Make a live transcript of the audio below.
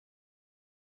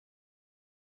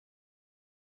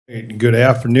Good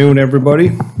afternoon,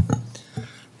 everybody.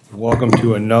 Welcome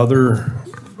to another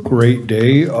great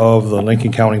day of the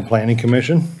Lincoln County Planning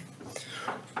Commission.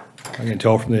 I can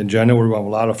tell from the agenda we're going to have a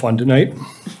lot of fun tonight.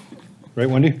 Right,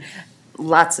 Wendy?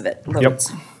 Lots of it.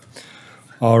 Loads. Yep.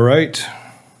 All right.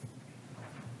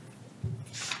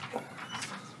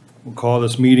 We'll call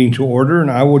this meeting to order,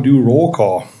 and I will do roll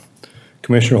call.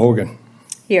 Commissioner Hogan.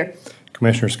 Here.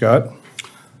 Commissioner Scott.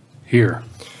 Here.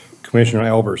 Commissioner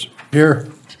Albers. Here.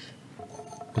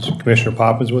 Is Commissioner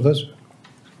Poppins with us?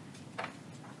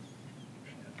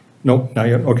 Nope, not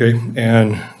yet. Okay.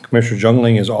 And Commissioner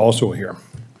Jungling is also here.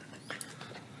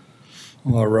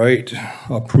 All right.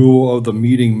 Approval of the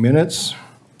meeting minutes.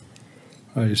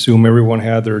 I assume everyone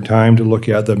had their time to look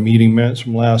at the meeting minutes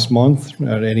from last month.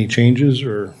 Any changes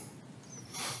or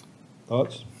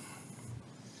thoughts?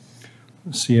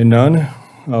 Seeing none,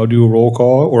 I'll do a roll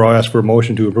call, or I'll ask for a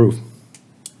motion to approve.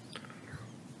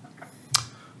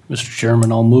 Mr.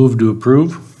 Chairman, I'll move to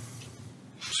approve.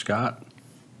 Scott?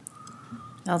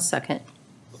 I'll second.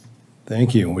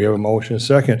 Thank you. We have a motion, a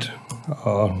second.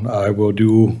 I will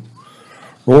do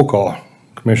roll call.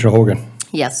 Commissioner Hogan.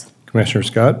 Yes. Commissioner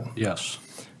Scott. Yes.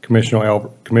 Commissioner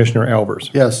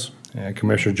Albers. Yes. And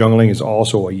Commissioner Jungling is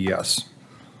also a yes.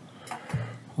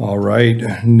 All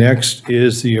right. Next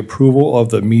is the approval of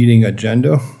the meeting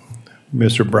agenda.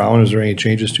 Mr. Brown, is there any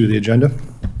changes to the agenda?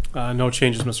 No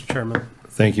changes, Mr. Chairman.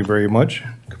 Thank you very much.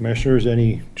 Commissioners,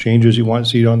 any changes you want to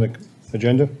see on the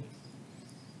agenda?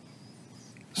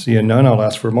 Seeing none, I'll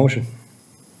ask for a motion.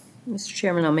 Mr.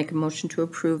 Chairman, I'll make a motion to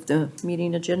approve the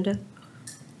meeting agenda.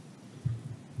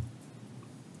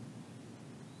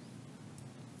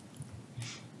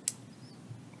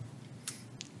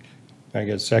 Can I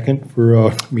get a second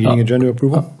for meeting agenda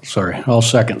approval? Sorry, I'll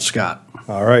second Scott.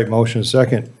 All right, motion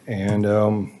second. And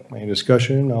any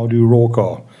discussion? I'll do roll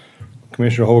call.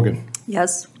 Commissioner Hogan.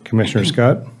 Yes. Commissioner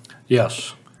Scott.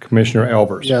 Yes. Commissioner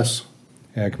Albers. Yes.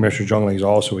 And Commissioner Jungling is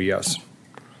also a yes.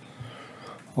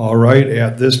 All right,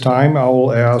 at this time, I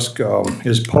will ask,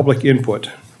 is public input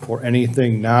for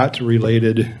anything not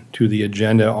related to the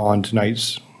agenda on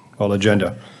tonight's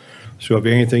agenda. So if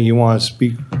anything you want to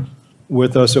speak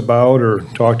with us about or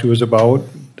talk to us about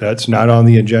that's not on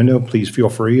the agenda, please feel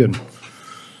free and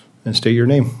state your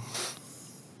name.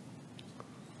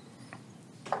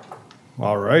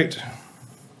 All right.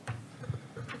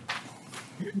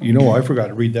 You know, I forgot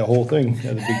to read that whole thing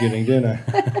at the beginning, didn't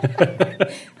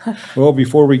I? Well,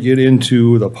 before we get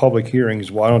into the public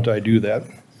hearings, why don't I do that?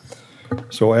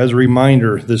 So as a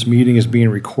reminder, this meeting is being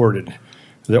recorded.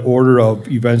 The order of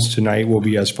events tonight will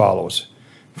be as follows.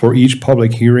 For each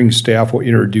public hearing, staff will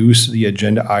introduce the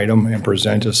agenda item and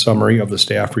present a summary of the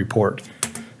staff report.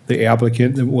 The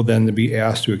applicant will then be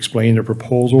asked to explain their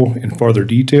proposal in further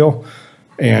detail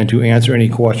and to answer any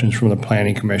questions from the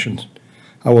Planning Commission.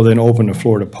 I will then open the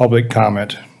floor to public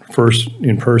comment, first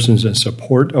in persons in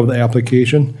support of the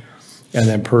application, and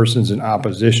then persons in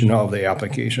opposition of the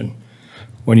application.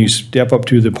 When you step up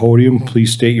to the podium,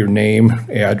 please state your name,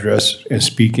 address, and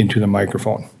speak into the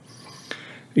microphone.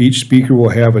 Each speaker will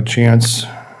have a chance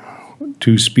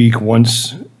to speak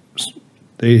once.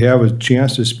 They have a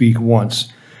chance to speak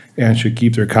once and should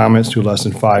keep their comments to less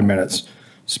than 5 minutes.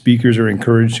 Speakers are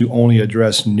encouraged to only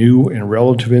address new and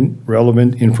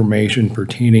relevant information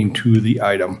pertaining to the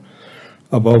item.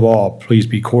 Above all, please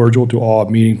be cordial to all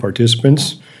meeting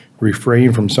participants,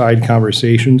 refrain from side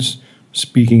conversations,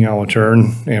 speaking out of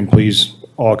turn, and please,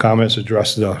 all comments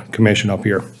address the commission up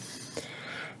here.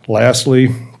 Lastly,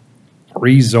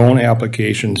 rezone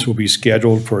applications will be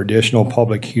scheduled for additional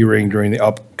public hearing during the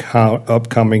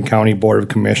upcoming County Board of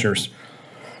Commissioners.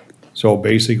 So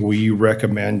basically, we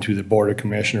recommend to the Board of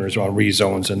Commissioners on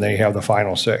rezones, and they have the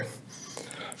final say.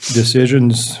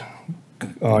 Decisions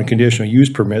on conditional use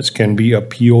permits can be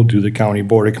appealed to the County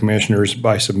Board of Commissioners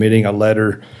by submitting a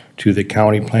letter to the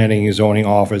County Planning and Zoning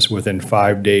Office within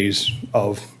 5 days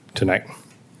of tonight.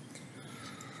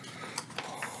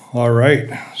 All right,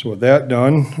 so with that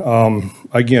done,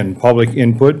 again, public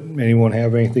input. Anyone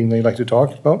have anything they'd like to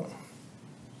talk about?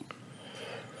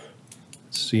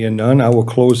 Seeing none, I will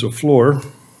close the floor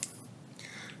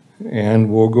and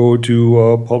we'll go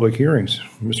to public hearings.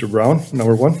 Mr. Brown,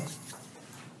 number one.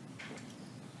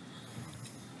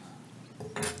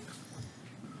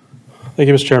 Thank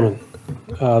you, Mr. Chairman.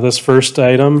 This first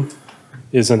item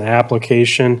is an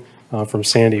application from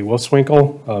Sandy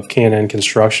Wolfswinkel of K&N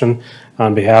Construction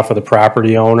on behalf of the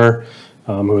property owner,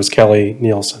 who is Kelly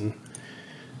Nielsen.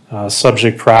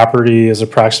 Subject property is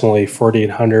approximately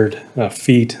 4,800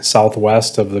 feet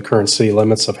southwest of the current city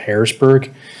limits of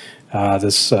Harrisburg.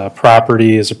 This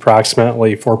property is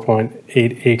approximately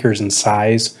 4.8 acres in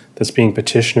size that's being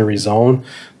petitioned to rezone.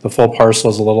 The full parcel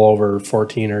is a little over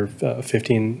 14 or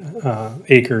 15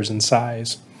 acres in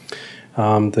size.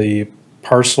 The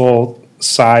parcel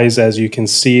size, as you can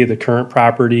see, the current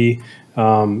property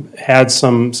had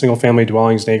some single-family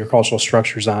dwellings and agricultural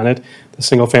structures on it. The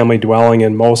single-family dwelling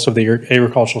and most of the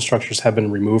agricultural structures have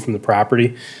been removed from the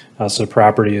property. So the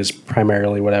property is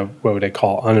primarily what would I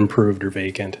call unimproved or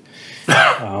vacant.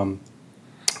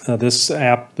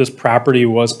 This property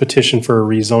was petitioned for a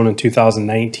rezone in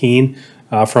 2019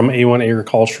 from A1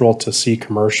 agricultural to C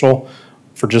commercial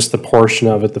for just the portion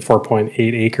of it, the 4.8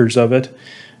 acres of it.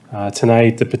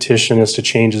 Tonight, the petition is to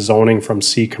change the zoning from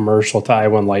C commercial to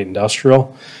I1 light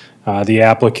industrial. The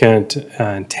applicant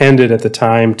intended at the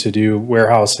time to do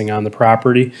warehousing on the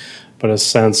property, but has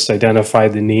since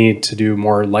identified the need to do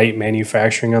more light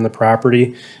manufacturing on the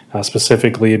property.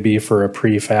 Specifically, it'd be for a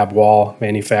prefab wall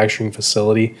manufacturing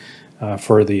facility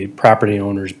for the property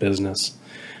owner's business.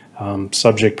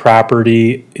 Subject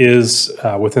property is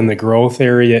within the growth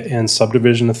area and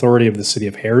subdivision authority of the city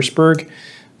of Harrisburg.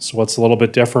 So what's a little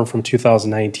bit different from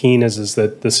 2019 is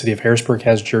that the city of Harrisburg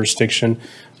has jurisdiction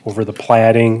over the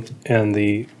platting and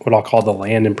the what I'll call the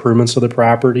land improvements of the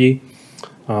property.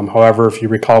 However, if you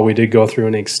recall, we did go through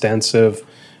an extensive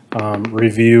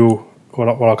review, what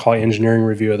I'll call engineering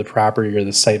review of the property or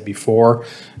the site before.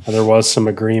 And there was some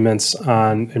agreements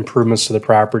on improvements to the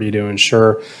property to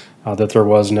ensure that there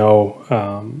was no,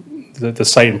 that the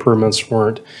site improvements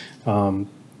weren't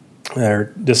are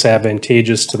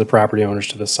disadvantageous to the property owners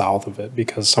to the south of it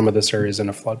because some of this area is in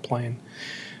a floodplain.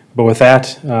 But with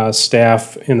that,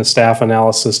 staff in the staff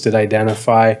analysis did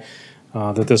identify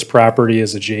that this property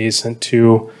is adjacent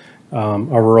to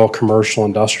a rural commercial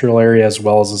industrial area as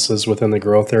well as this is within the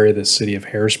growth area of the city of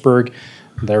Harrisburg.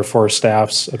 Therefore,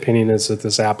 staff's opinion is that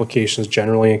this application is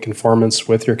generally in conformance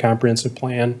with your comprehensive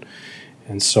plan.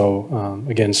 And so,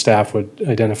 again, staff would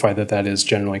identify that that is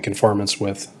generally in conformance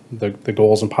with the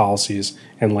goals and policies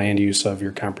and land use of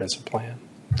your comprehensive plan.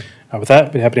 With that,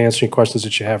 I'd be happy to answer any questions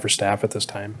that you have for staff at this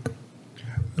time.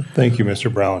 Thank you,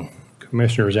 Mr. Brown.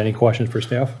 Commissioners, any questions for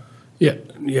staff?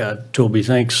 Yeah, Toby,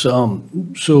 thanks.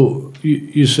 So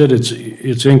you said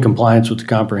it's in compliance with the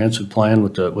comprehensive plan,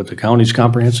 with the county's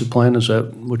comprehensive plan, is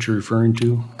that what you're referring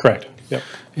to? Correct, yep.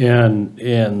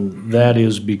 And that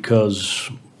is because,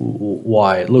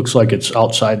 why? It looks like it's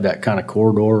outside that kind of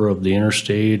corridor of the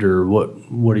interstate, or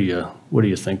what are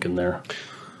you thinking there?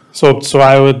 So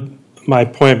my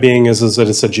point being is that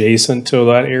it's adjacent to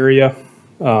that area.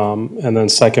 And then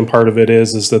second part of it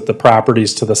is that the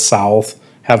properties to the south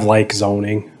have like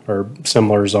zoning or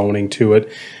similar zoning to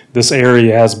it. This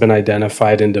area has been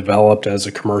identified and developed as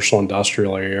a commercial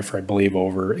industrial area for, I believe,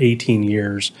 over 18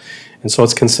 years. And so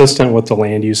it's consistent with the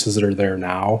land uses that are there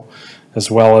now, as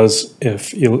well as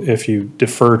if you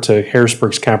defer to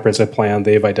Harrisburg's comprehensive plan,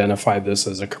 they've identified this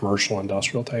as a commercial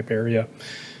industrial type area.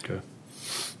 Okay.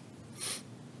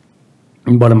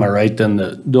 But am I right then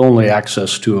that the only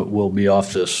access to it will be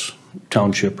off this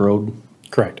township road?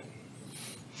 Correct.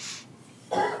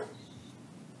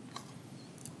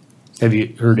 Have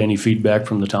you heard any feedback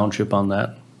from the township on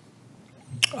that?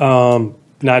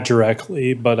 Not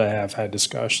directly, but I have had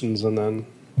discussions, and then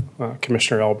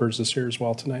Commissioner Albers is here as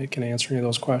well tonight, can answer any of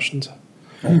those questions.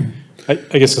 I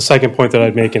guess the second point that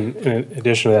I'd make in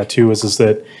addition to that too is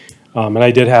that, and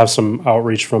I did have some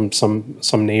outreach from some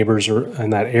neighbors in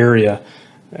that area,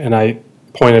 and I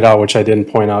pointed out, which I didn't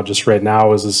point out just right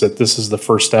now, is that this is the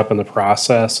first step in the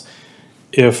process.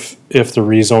 If the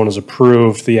rezone is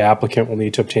approved, the applicant will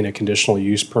need to obtain a conditional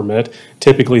use permit.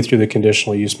 Typically through the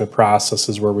conditional use process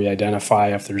is where we identify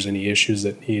if there's any issues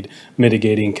that need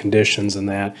mitigating conditions and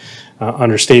that.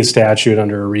 Under state statute,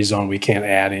 under a rezone, we can't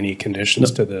add any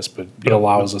conditions to this, but it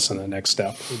allows us in the next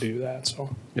step to do that,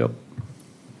 so. Yep.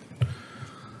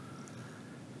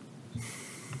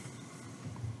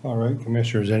 All right,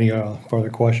 Commissioners, any further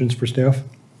questions for staff?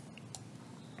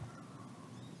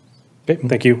 Okay,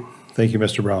 thank you. Thank you,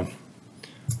 Mr. Brown.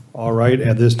 All right,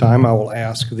 at this time, I will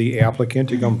ask the applicant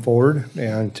to come forward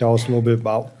and tell us a little bit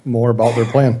more about their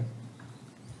plan.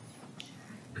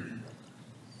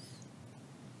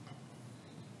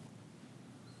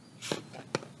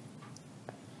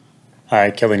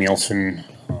 Hi, Kelly Nielsen.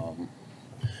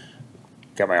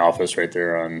 Got my office right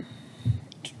there in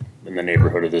the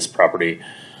neighborhood of this property.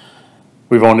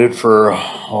 We've owned it for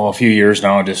a few years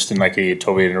now. Just like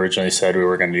Toby had originally said, we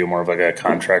were going to do more of like a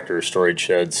contractor storage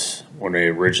sheds when we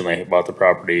originally bought the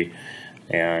property.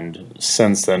 And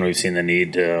since then, we've seen the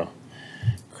need to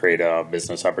create a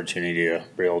business opportunity to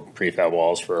build prefab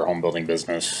walls for our home building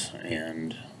business.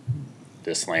 And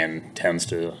this land tends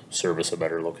to service a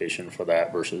better location for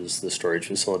that versus the storage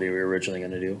facility we were originally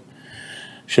gonna do.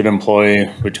 Should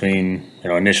employ between,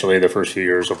 initially the first few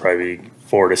years will probably be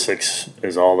 4 to 6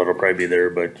 is all that'll probably be there,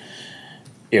 but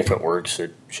if it works,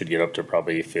 it should get up to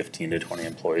probably 15 to 20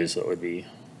 employees that would be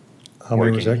How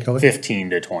many was working. that, Kelly? 15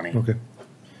 to 20. Okay.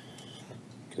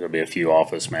 There'll be a few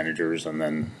office managers and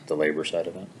then the labor side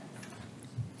of it.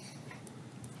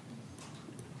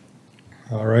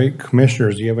 All right,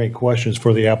 commissioners, do you have any questions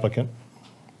for the applicant?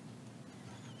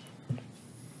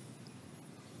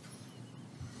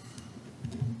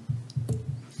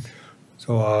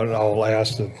 So I'll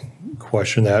ask the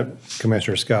question that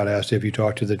Commissioner Scott asked, have you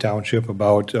talked to the township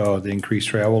about the increased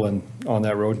travel and on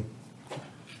that road?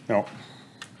 No,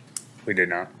 we did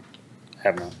not,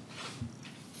 have not.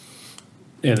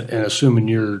 And assuming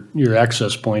your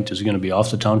access point is gonna be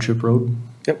off the township road?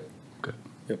 Yep. Okay.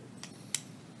 Yep.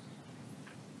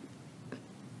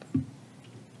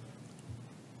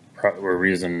 We're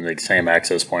using the same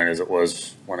access point as it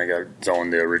was when I got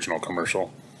zoned the original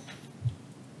commercial.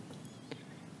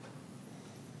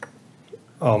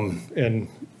 And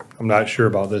I'm not sure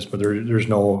about this, but there's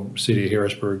no City of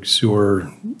Harrisburg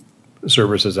sewer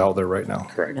services out there right now.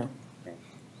 Correct. No.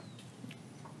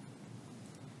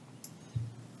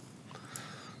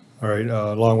 All right,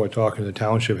 along with talking to the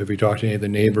township, have you talked to any of the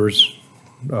neighbors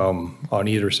on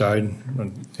either side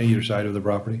of the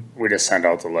property? We just sent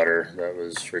out the letter that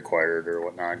was required or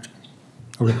whatnot.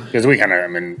 Okay. Because we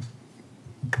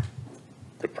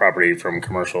the property from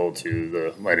commercial to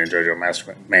the light industrial mass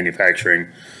manufacturing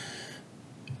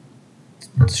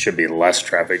should be less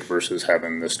traffic versus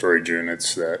having the storage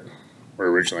units that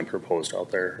were originally proposed out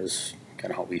there is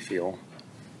kind of how we feel.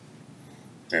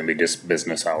 And it'd be just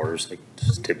business hours, like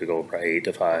just typical, probably 8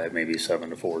 to 5, maybe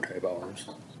 7 to 4 type hours.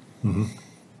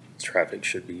 Traffic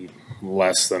should be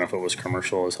less than if it was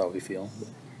commercial is how we feel.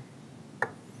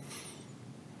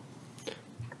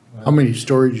 How many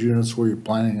storage units were you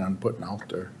planning on putting out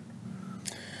there?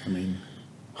 I mean,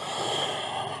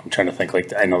 I'm trying to think,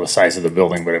 I know the size of the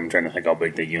building, but I'm trying to think how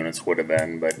big the units would have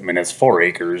been. But it's 4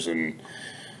 acres, and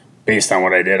based on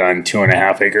what I did on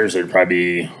 2.5 acres, it'd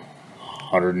probably be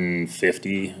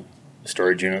 150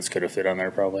 storage units could have fit on there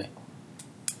probably.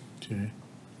 okay.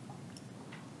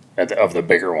 Of the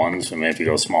bigger ones, if you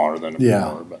go smaller then it'd be Yeah.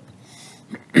 more, but.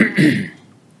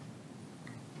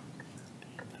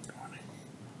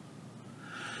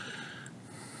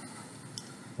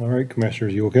 All right,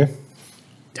 commissioners, you okay?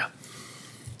 Yeah.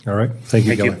 All right, thank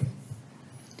you, Thank you. Kelly.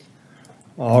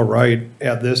 All right,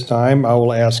 at this time, I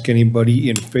will ask anybody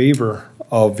in favor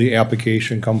of the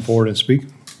application come forward and speak.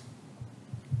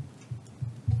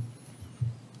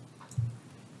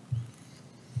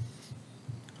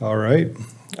 All right,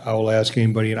 I will ask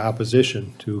anybody in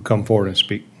opposition to come forward and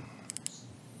speak.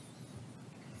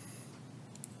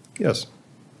 Yes.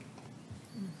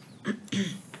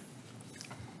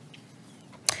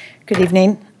 Good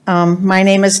evening. My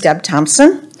name is Deb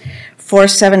Thompson,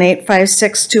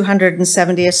 47856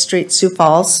 270th Street, Sioux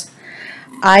Falls.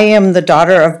 I am the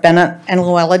daughter of Bennett and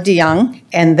Luella DeYoung,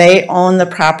 and they own the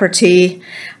property,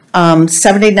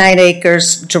 79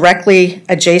 acres directly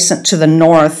adjacent to the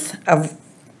north of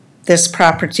this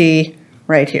property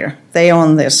right here. They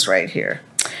own this right here.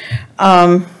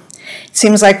 It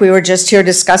seems like we were just here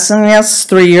discussing this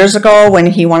 3 years ago when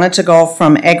he wanted to go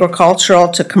from agricultural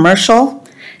to commercial,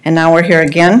 and now we're here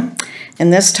again.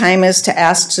 And this time is to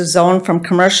ask to zone from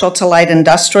commercial to light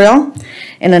industrial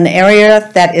in an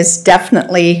area that is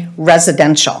definitely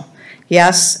residential.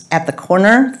 Yes, at the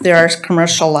corner, there are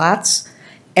commercial lots.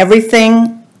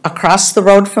 Everything across the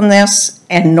road from this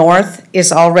and north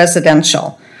is all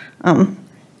residential. Can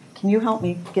you help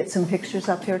me get some pictures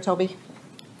up here, Toby?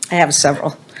 I have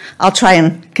several. I'll try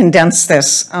and condense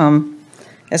this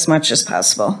as much as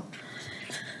possible.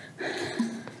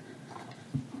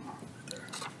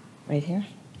 Right here?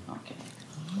 Okay.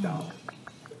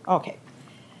 Okay.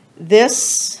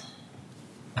 This,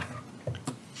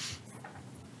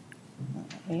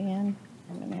 and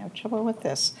I'm going to have trouble with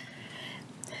this.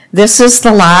 This is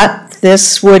the lot.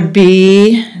 This would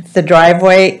be the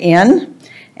driveway in.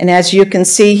 And as you can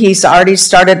see, he's already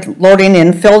started loading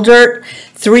in fill dirt.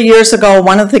 3 years ago,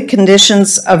 one of the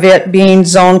conditions of it being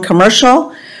zoned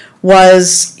commercial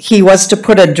was he was to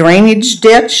put a drainage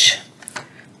ditch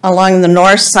along the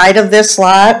north side of this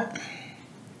lot.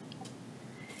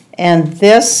 And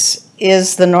this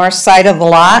is the north side of the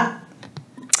lot.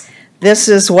 This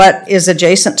is what is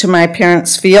adjacent to my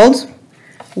parents' field.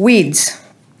 Weeds.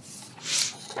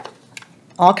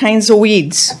 All kinds of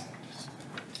weeds.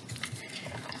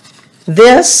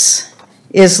 This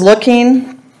is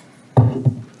looking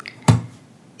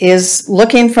is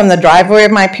looking from the driveway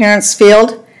of my parents'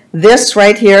 field. This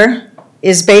right here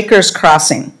is Baker's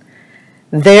Crossing.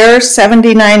 Their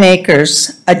 79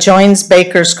 acres adjoins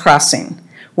Baker's Crossing,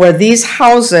 where these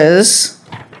houses,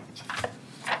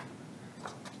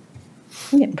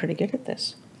 I'm getting pretty good at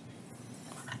this.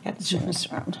 I got to turn this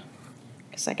around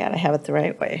because I got to have it the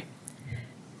right way.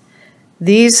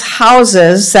 These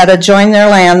houses that adjoin their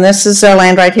land, this is their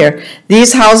land right here.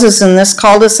 These houses in this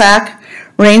cul-de-sac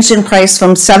range in price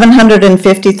from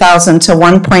 $750,000 to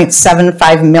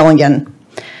 $1.75 million.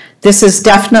 This is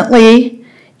definitely,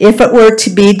 if it were to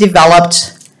be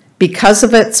developed, because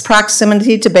of its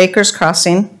proximity to Baker's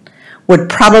Crossing, would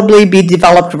probably be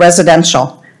developed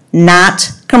residential,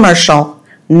 not commercial,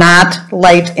 not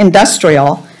light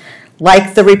industrial,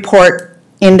 like the report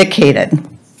indicated.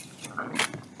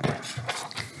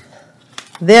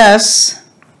 This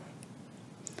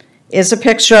is a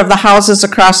picture of the houses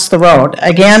across the road.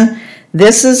 Again,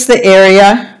 this is the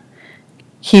area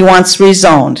he wants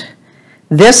rezoned.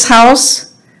 This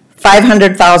house,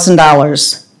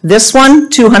 $500,000. This one,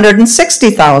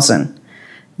 $260,000.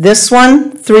 This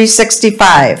one,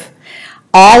 $365,000.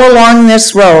 All along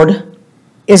this road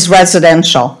is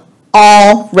residential,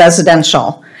 all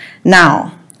residential.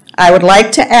 Now, I would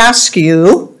like to ask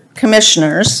you,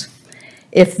 commissioners,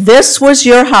 if this was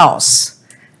your house,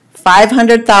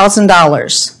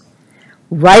 $500,000,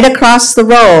 right across the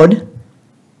road,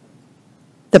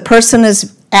 the person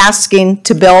is asking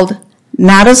to build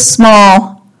not a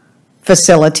small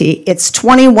facility, it's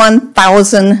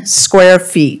 21,000 square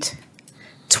feet.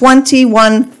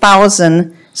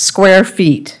 21,000 square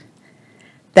feet.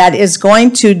 That is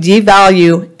going to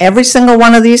devalue every single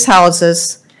one of these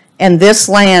houses and this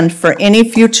land for any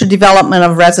future development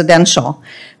of residential,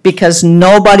 because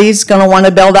nobody's going to want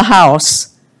to build a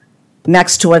house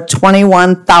next to a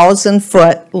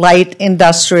 21,000-foot light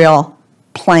industrial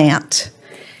plant.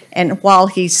 And while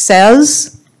he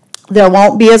says there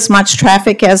won't be as much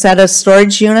traffic as at a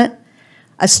storage unit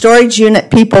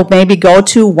people maybe go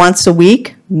to once a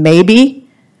week, maybe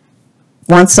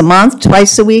once a month,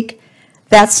 twice a week,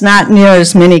 that's not near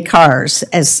as many cars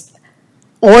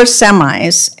or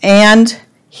semis, and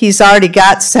he's already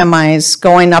got semis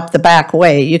going up the back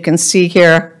way. You can see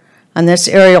here on this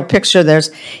aerial picture,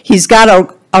 he's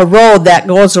got a road that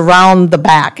goes around the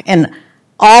back, and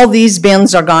all these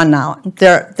bins are gone now.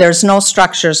 There's no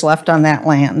structures left on that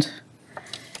land.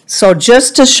 So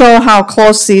just to show how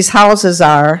close these houses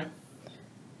are,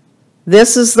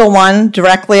 this is the one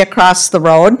directly across the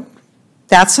road.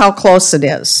 That's how close it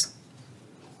is.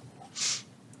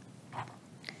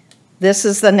 This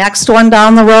is the next one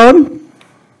down the road.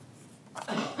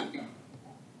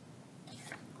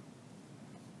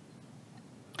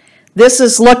 This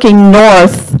is looking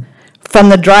north from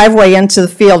the driveway into the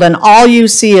field, and all you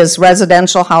see is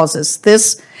residential houses.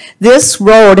 This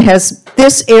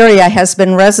area has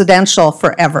been residential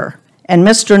forever, and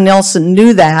Mr. Nilsson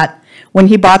knew that when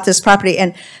he bought this property.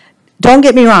 And don't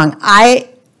get me wrong,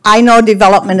 I know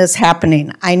development is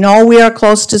happening. I know we are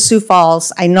close to Sioux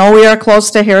Falls. I know we are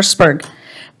close to Harrisburg.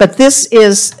 But this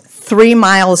is 3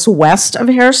 miles west of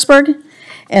Harrisburg.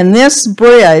 And this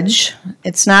bridge,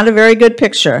 it's not a very good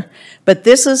picture, but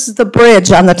this is the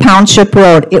bridge on the township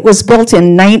road. It was built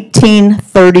in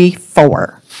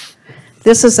 1934.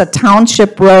 This is a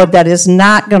township road that is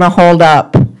not going to hold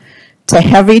up to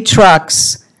heavy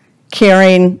trucks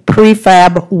carrying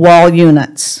prefab wall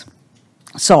units.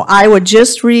 So I would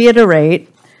just reiterate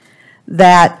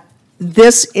that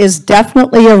this is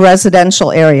definitely a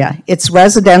residential area. It's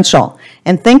residential.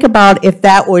 And think about if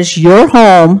that was your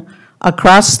home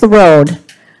across the road,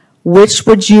 which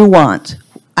would you want?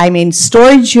 I mean,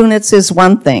 storage units is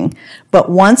one thing, but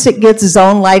once it gets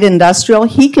zone light industrial,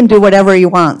 he can do whatever he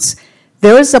wants.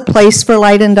 There is a place for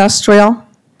light industrial.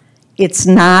 It's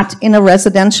not in a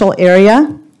residential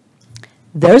area.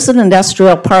 There's an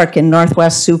industrial park in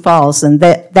Northwest Sioux Falls, and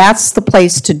that's the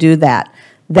place to do that.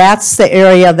 That's the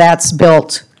area that's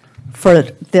built for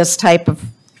this type of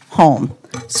home.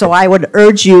 So I would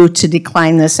urge you to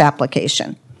decline this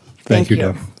application. Thank you,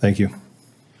 Deb. Thank you.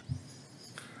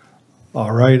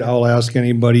 All right, I'll ask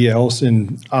anybody else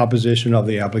in opposition of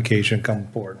the application come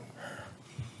forward.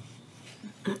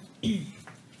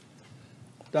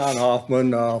 Don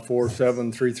Hoffman,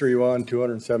 47331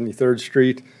 273rd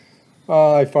Street.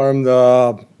 I farm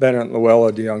the Bennett and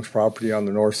Luella DeYoung's property on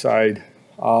the north side.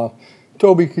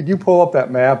 Toby, could you pull up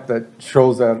that map that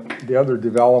shows that the other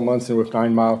developments and with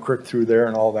 9 Mile Creek through there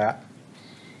and all that?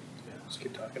 Yeah, let's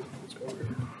keep talking. Let's go over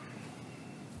here.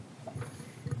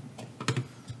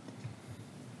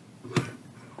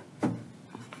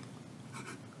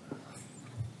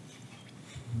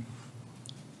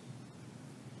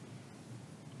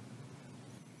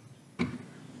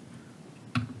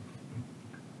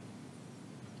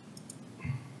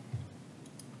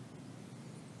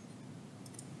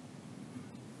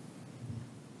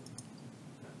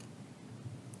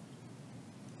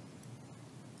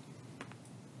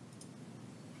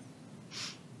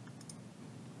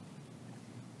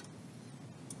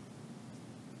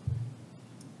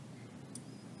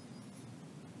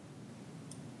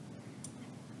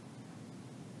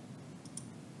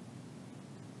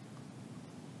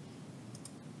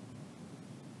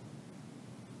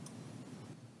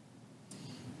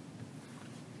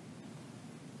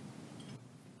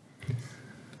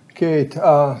 Okay,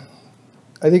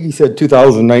 I think he said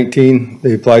 2019,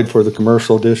 they applied for the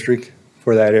commercial district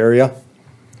for that area.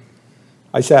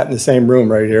 I sat in the same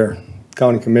room right here,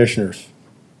 county commissioners.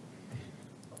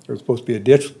 There was supposed to be a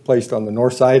ditch placed on the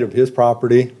north side of his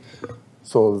property,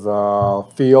 so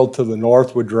the field to the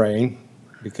north would drain,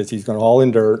 because he's gonna haul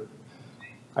in dirt.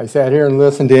 I sat here and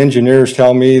listened to engineers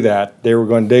tell me that they were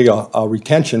gonna dig a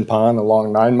retention pond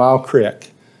along 9 Mile Creek.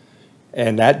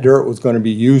 And that dirt was gonna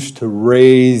be used to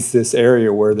raise this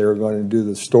area where they were gonna do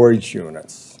the storage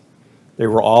units. They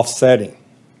were offsetting.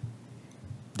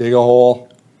 Dig a hole,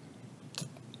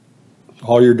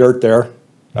 haul your dirt there.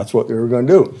 That's what they were gonna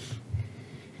do.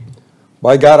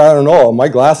 By God, I don't know, my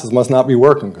glasses must not be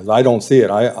working, because I don't see it.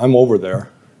 I'm over there.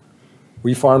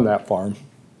 We farm that farm.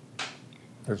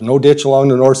 There's no ditch along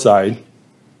the north side.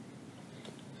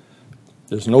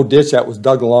 There's no ditch that was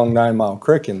dug along 9 Mile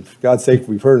Creek, and for God's sake,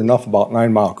 we've heard enough about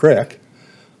 9 Mile Creek,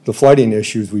 the flooding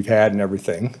issues we've had and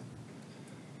everything.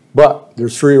 But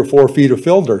there's 3 or 4 feet of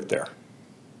fill dirt there.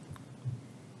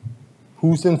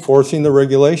 Who's enforcing the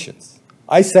regulations?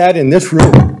 I sat in this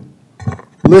room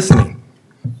listening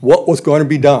what was going to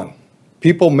be done.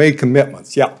 People made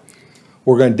commitments. Yeah,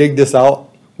 we're going to dig this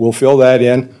out. We'll fill that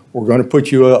in. We're going to put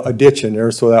you a ditch in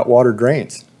there so that water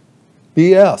drains.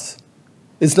 BS.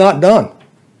 It's not done.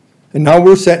 And now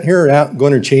we're sitting here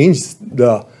going to change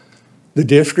the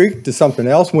district to something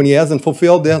else when he hasn't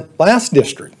fulfilled the last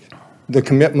district, the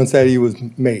commitments that he was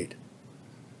made.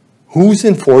 Who's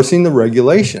enforcing the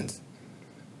regulations?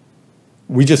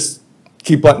 We just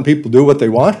keep letting people do what they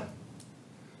want?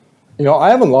 You know, I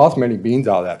haven't lost many beans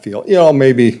out of that field. You know,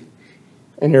 maybe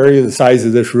an area the size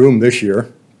of this room this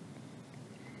year.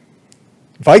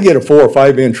 If I get a 4 or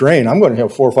 5 inch rain, I'm going to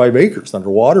have 4 or 5 acres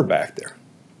underwater back there.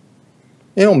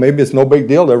 You know, maybe it's no big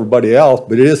deal to everybody else,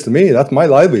 but it is to me. That's my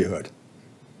livelihood.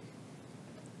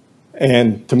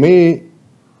 And to me,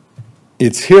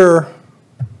 it's here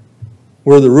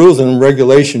where the rules and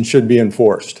regulations should be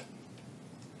enforced.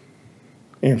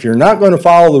 And if you're not going to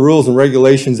follow the rules and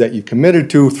regulations that you committed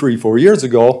to 3 or 4 years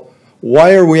ago,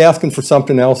 why are we asking for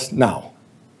something else now?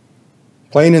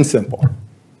 Plain and simple.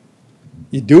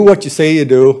 You do what you say you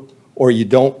do, or you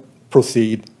don't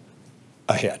proceed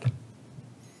ahead.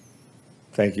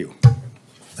 Thank you.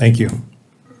 Thank you.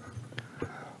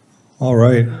 All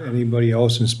right, anybody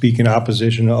else in speak in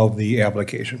opposition of the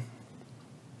application?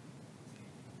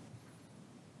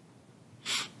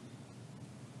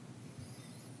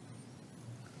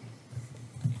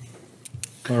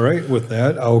 All right, with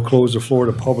that, I will close the floor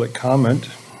to public comment,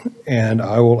 and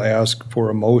I will ask for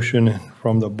a motion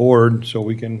from the board so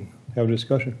we can have a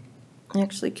discussion.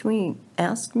 Actually, can we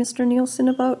ask Mr. Nielsen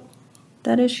about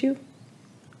that issue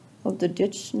of the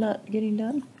ditch not getting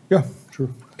done? Yeah, sure,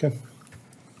 okay.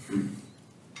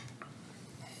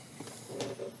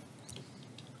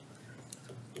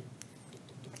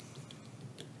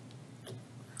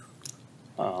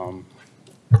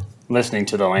 Listening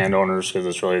to the landowners, because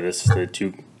it's really the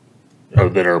two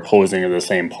that are opposing of the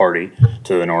same party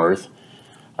to the north.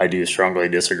 I do strongly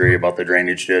disagree about the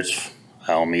drainage ditch.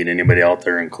 I'll meet anybody out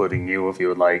there, including you, if you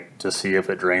would like to see if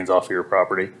it drains off of your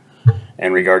property.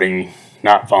 And regarding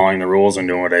not following the rules and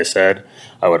doing what I said,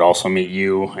 I would also meet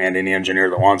you and any engineer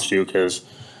that wants to, because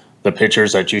the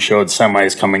pictures that you showed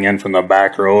semis coming in from the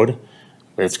back road,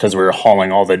 it's because we were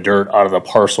hauling all the dirt out of the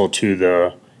parcel to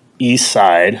the east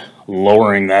side,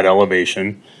 lowering that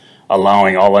elevation,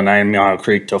 allowing all the 9 Mile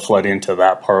Creek to flood into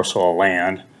that parcel of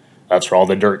land. That's where all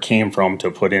the dirt came from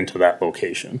to put into that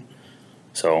location.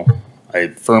 So I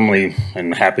firmly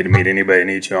am happy to meet anybody that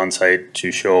needs you on site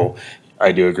to show.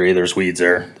 I do agree there's weeds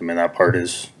there. I mean, that part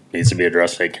needs to be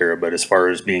addressed, take care of. But as far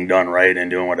as being done right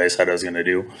and doing what I said I was going to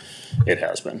do, it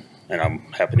has been. And I'm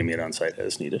happy to meet on site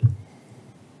as needed.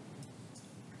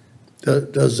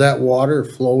 Does that water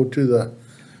flow to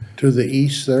the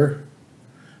east there?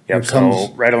 Yep,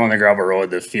 so right along the gravel road,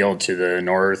 the field to the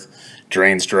north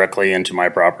drains directly into my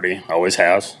property, always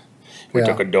has. We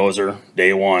took a dozer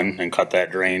day one and cut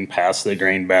that drain past the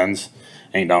grain bends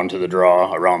and down to the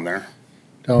draw around there.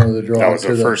 Down to the draw. That was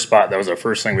the first spot. That was the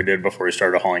first thing we did before we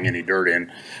started hauling any dirt in,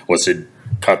 was to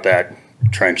cut that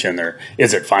trench in there.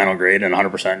 Is it final grade and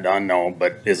 100% done? No,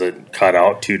 but is it cut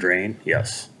out to drain?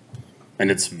 Yes. And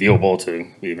it's viewable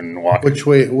to even walk. Which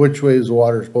way is the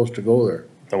water supposed to go there?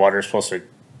 The water is supposed to,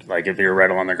 like if you're right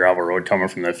along the gravel road coming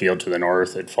from the field to the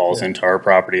north, it falls into our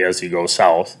property as you go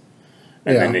south.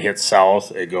 And then to hit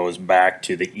south, it goes back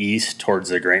to the east towards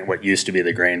the grain, what used to be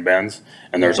the grain bends.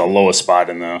 And there's a lowest spot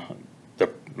in the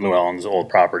Llewellyn's old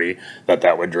property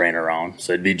that would drain around.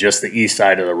 So it'd be just the east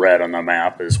side of the red on the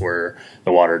map is where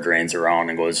the water drains around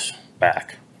and goes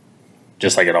back.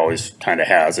 just like it always kind of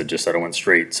has. It just said it went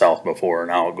straight south before,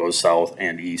 now it goes south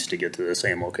and east to get to the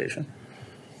same location.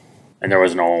 And there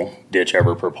was no ditch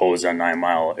ever proposed on 9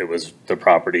 Mile. It was the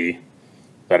property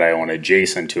that I own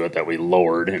adjacent to it that we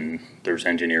lowered, and there's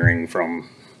engineering from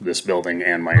this building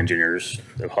and my engineers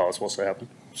of how it's supposed to happen.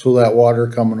 So that water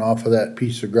coming off of that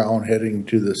piece of ground heading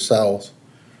to the south,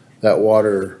 that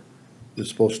water is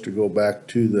supposed to go back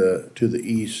to the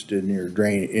east in your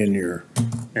drain, in your.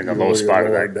 In the low spot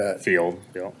of lowered that field,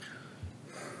 you know.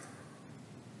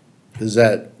 Is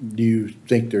that, do you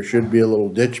think there should be a little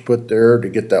ditch put there to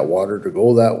get that water to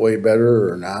go that way better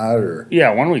or not, or?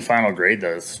 Yeah, when we final grade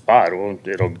the spot, well,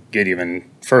 it'll get even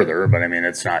further, but I mean,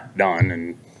 it's not done,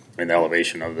 and I mean, the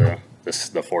elevation of the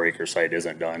 4-acre site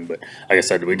isn't done, but like I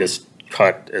said, we just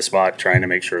cut a spot trying to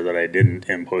make sure that I didn't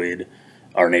impede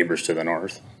our neighbors to the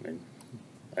north. I mean,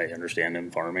 I understand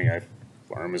them farming, I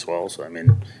farm as well, so I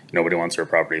mean, nobody wants their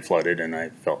property flooded, and I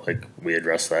felt like we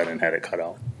addressed that and had it cut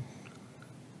out.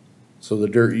 So the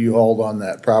dirt you hauled on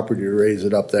that property to raise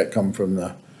it up, that come from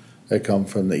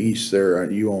the east there,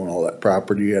 you own all that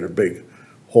property, you had a big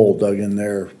hole dug in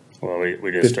there Well,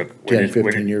 we just took.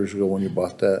 15 years ago when you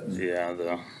bought that. Yeah,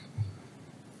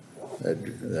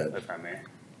 That, if I may.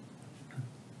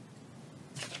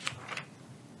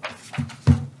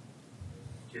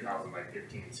 Like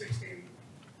 15, 16,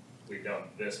 we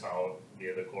dumped this out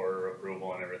via the Corps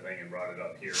approval and everything and brought it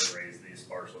up here and raised these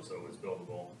parcels so it was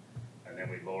buildable. And then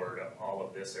we lowered all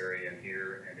of this area in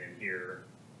here and in here,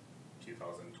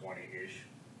 2020-ish,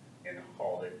 and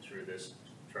hauled it through this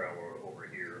trail over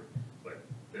here. But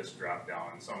this dropped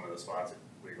down. Some of the spots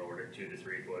we lowered it 2 to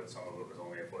 3 foot. Some of it was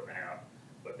only 1.5 foot.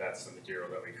 But that's the material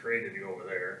that we created to go over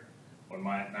there. When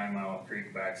 9 Mile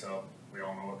Creek backs up, we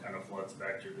all know what kind of floods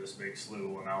back through this big slough,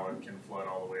 and now it can flood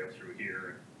all the way up through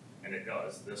here, and it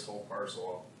does. This whole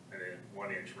parcel, and then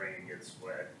 1 inch rain gets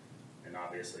wet, and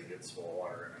obviously gets full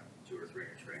water in a 2 or 3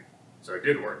 inch rain. So it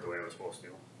did work the way it was supposed to.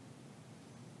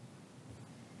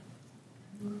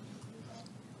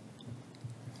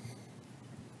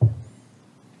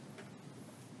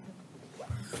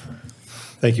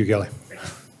 Thank you, Kelly.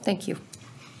 Thank you.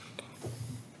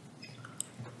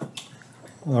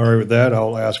 All right, with that,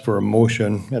 I'll ask for a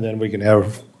motion, and then we can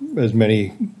have as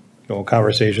many,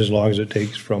 conversations as long as it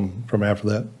takes from after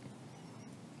that.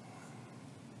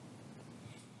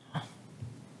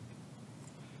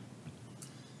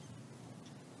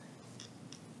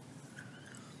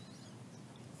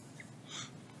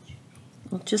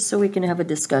 Well, just so we can have a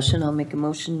discussion, I'll make a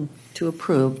motion to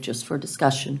approve, just for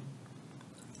discussion.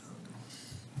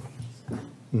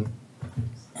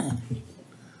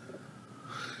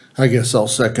 I guess I'll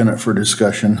second it for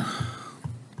discussion.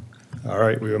 All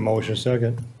right, we have a motion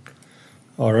second.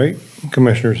 All right,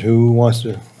 commissioners, who wants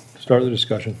to start the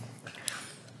discussion?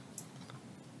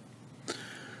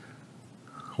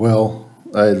 Well,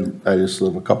 I just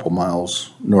live a couple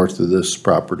miles north of this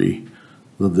property,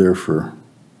 lived there for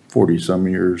 40-some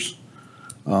years.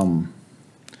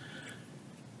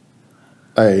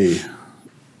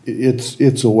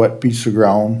 It's a wet piece of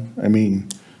ground. I mean,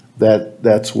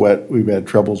 that's wet. We've had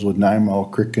troubles with 9 Mile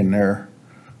Creek in there.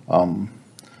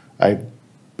 I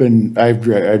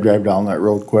drive down that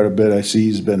road quite a bit. I see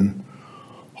he's been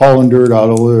hauling dirt out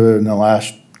over in the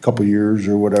last couple years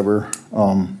or whatever.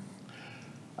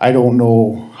 I don't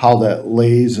know how that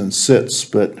lays and sits,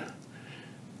 but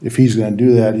if he's gonna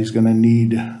do that,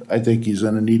 I think he's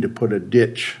gonna need to put a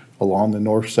ditch along the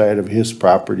north side of his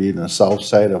property and the south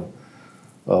side of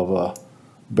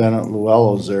Bennett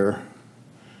Llewellyn's there,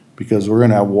 because we're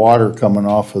gonna have water coming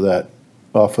off of that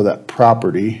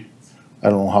property. I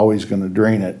don't know how he's gonna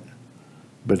drain it,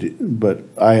 but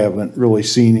I haven't really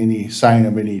seen any sign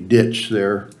of any ditch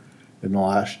there in the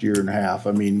last year and a half.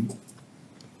 I mean,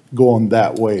 going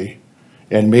that way,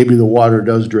 and maybe the water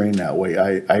does drain that way.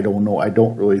 I don't know. I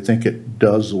don't really think it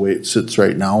does the way it sits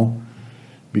right now,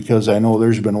 because I know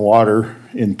there's been water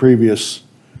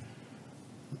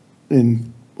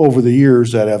over the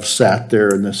years that have sat there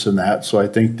and this and that. So I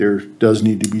think there does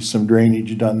need to be some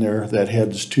drainage done there that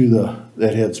heads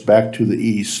back to the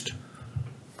east.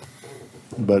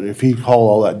 But if he haul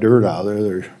all that dirt out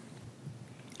of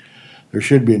there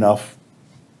should be enough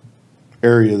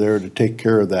area there to take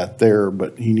care of that there,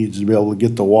 but he needs to be able to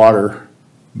get the water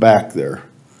back there.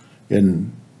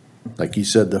 And like he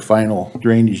said, the final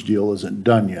drainage deal isn't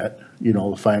done yet,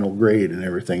 the final grade and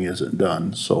everything isn't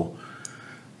done, so.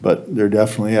 But there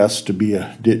definitely has to be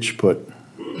a ditch put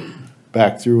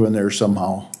back through in there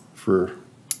somehow for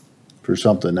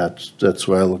something. That's the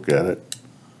way I look at it.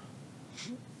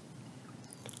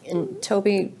 And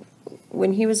Toby,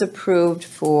 when he was approved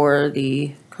for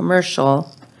the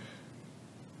commercial,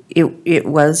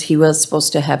 he was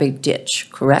supposed to have a ditch,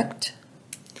 correct?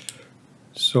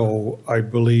 So I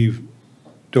believe,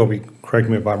 Toby, correct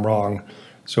me if I'm wrong,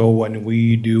 so when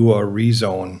we do a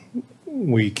rezone,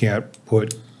 we can't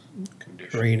put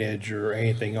drainage or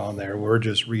anything on there, we're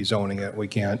just rezoning it, we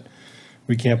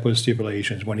can't put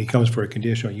stipulations. When he comes for a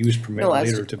conditional use permit No, I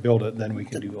later see. to build it, then we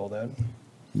can do all that.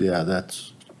 Yeah,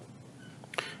 that's,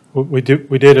 We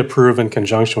did approve in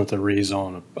conjunction with the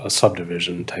rezone, a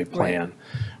subdivision type plan.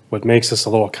 What makes this a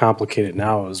little complicated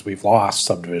now is we've lost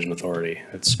subdivision authority.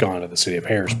 It's gone to the city of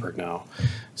Harrisburg now.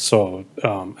 So,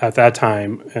 at that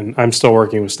time, and I'm still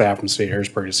working with staff from the city of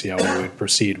Harrisburg to see how we would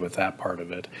proceed with that part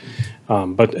of it.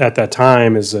 But at that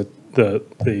time is that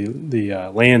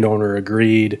the landowner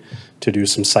agreed to do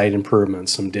some site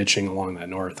improvements, some ditching along that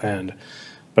north end.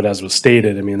 But as was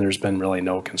stated, I mean, there's been really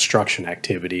no construction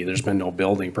activity. There's been no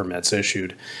building permits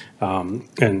issued.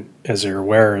 And as you're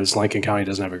aware, is Lincoln County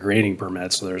doesn't have a grading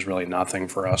permit, so there's really nothing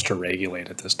for us to regulate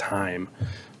at this time,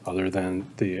 other than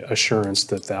the assurance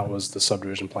that that was the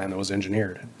subdivision plan that was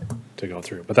engineered to go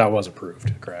through. But that was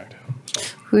approved, correct? So,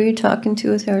 Who are you talking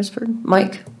to with Harrisburg?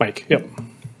 Mike? Mike, yep.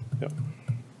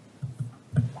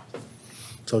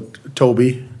 so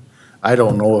Toby, I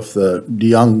don't know if the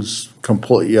DeYoungs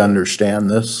completely understand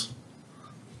this.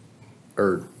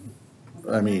 Or,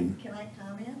 I mean, Can I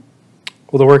comment?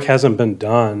 Well, the work hasn't been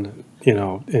done,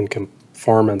 in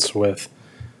conformance with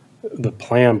the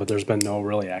plan, but there's been no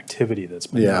really activity that's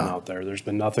been done Yeah. out there. There's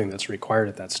been nothing that's required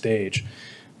at that stage.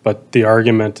 But the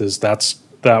argument is that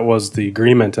was the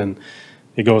agreement, and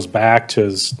it goes back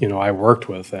to, I worked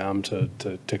with them to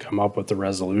come up with the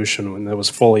resolution when it was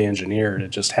fully engineered.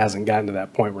 It just hasn't gotten to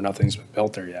that point where nothing's been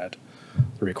built there yet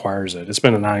that requires it. It's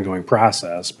been an ongoing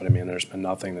process, but I mean, there's been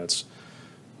nothing that's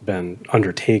been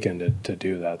undertaken to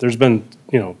do that. There's been,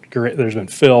 there's been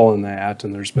fill in that,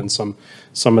 and there's been some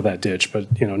of that ditch,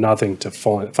 but, nothing to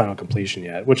final completion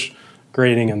yet, which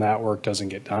grading and that work doesn't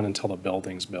get done until the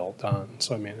building's done.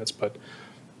 So, I mean,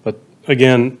 but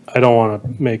again, I don't want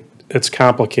to make, it's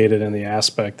complicated in the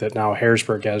aspect that now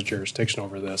Harrisburg has jurisdiction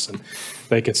over this, and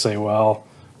they could say, well,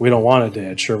 we don't want a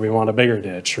ditch, or we want a bigger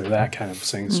ditch, or that kind of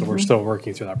thing. So we're still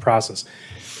working through that process.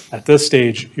 At this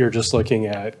stage, you're just looking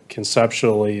at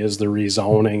conceptually, is the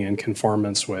rezoning in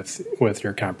conformance with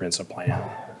your comprehensive plan?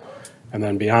 And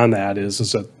then beyond that is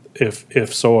that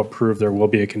if so approved, there will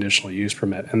be a conditional use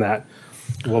permit, and that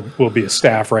will be a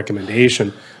staff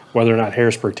recommendation. Whether or not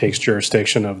Harrisburg takes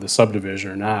jurisdiction of the subdivision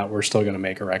or not, we're still gonna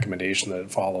make a recommendation that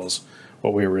it follows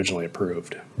what we originally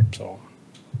approved, so,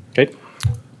 okay?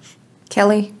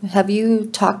 Kelly, have you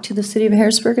talked to the city of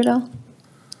Harrisburg at all?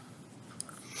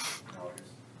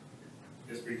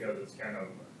 Just because it's kind of,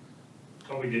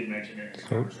 Toby did mention it in the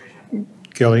conversation.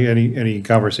 Kelly, any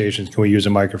conversations? Can we use a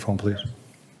microphone, please?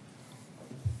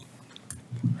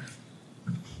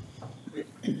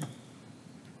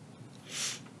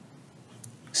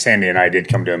 Sandy and I did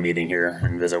come to a meeting here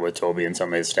and visit with Toby and some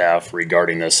of his staff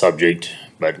regarding this subject,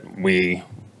 but we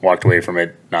walked away from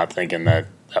it not thinking that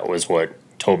that was what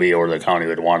Toby or the county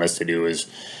would want us to do, is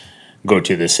go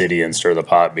to the city and stir the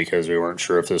pot, because we weren't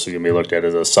sure if this was gonna be looked at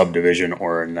as a subdivision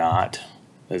or not,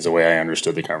 is the way I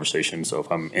understood the conversation. So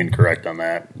if I'm incorrect on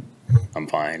that, I'm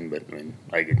fine, but I mean,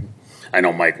 I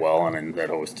know Mike well, and that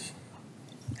host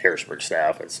Harrisburg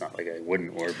staff. It's not like I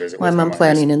wouldn't or visit with Well, I'm them on on this.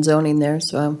 planning and zoning there,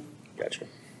 so I'm Gotcha.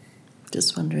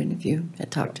 just wondering if you had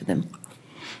talked to them.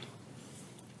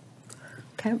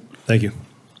 Okay. Thank you.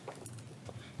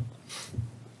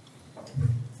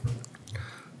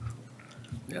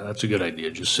 Yeah, that's a good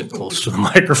idea, just sit close to the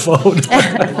microphone.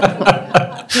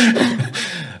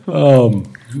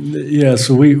 Yeah,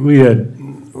 so we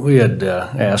had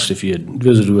asked if you had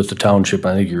visited with the township.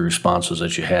 I think your response was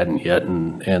that you hadn't yet,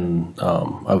 and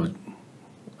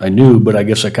I knew, but I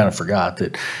guess I kind of forgot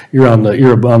that you're on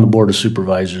the Board of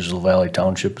Supervisors of LaValley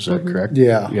Township, is that correct?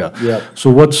 Yeah, Yeah. yep. So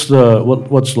what's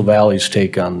LaValley's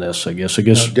take on this, I guess?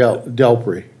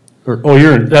 Delpre.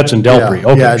 That's in Delpre, Yeah,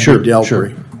 okay, yeah, sure, Delpre.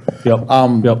 sure. Yep,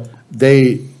 yep.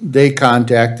 They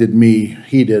contacted me,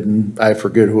 he didn't, I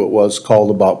forget who it was, called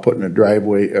about putting a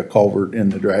culvert in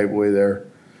the driveway there,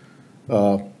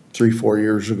 3-4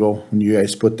 years ago, when you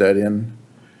guys put that in.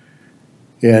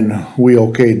 And we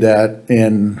okayed that,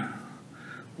 and,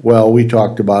 well, we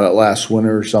talked about it last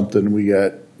winter or something,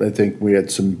 I think we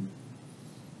had some,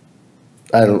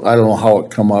 I don't know how it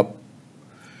come up.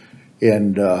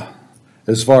 And,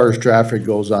 as far as traffic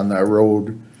goes on that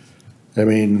road, I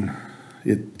mean,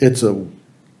 it's a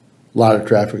lot of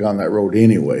traffic on that road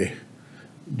anyway,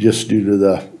 just due to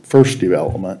the first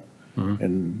development.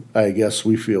 And I guess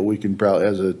we feel we can probably,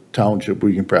 as a township,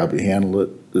 we can probably handle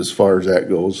it as far as that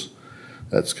goes.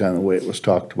 That's kind of the way it was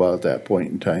talked about at that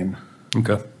point in time.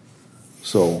 Okay.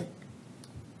 So,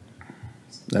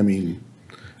 I mean,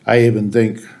 I even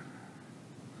think,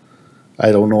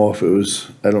 I don't know if it was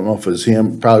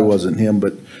him, probably wasn't him,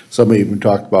 but somebody even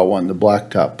talked about wanting the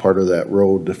blacktop part of that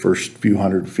road, the first few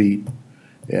 100 feet.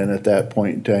 And at that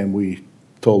point in time, we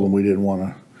told them we didn't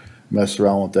wanna mess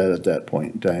around with that at that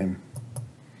point in time.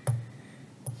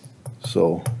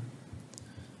 So,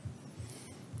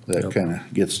 that Yep. kinda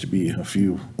gets to be a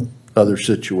few other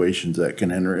situations that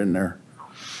can enter in there.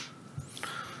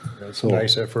 That's So-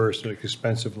 nice at first, and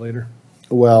expensive later.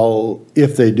 Well,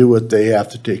 if they do it, they have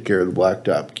to take care of the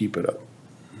blacktop, keep it up.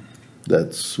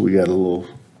 We got a little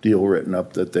deal written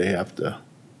up that they have to,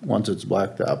 once it's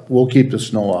blacktop, we'll keep the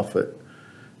snow off it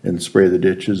and spray the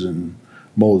ditches and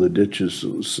mow the ditches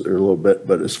a little bit,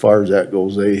 but as far as that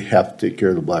goes, they have to take care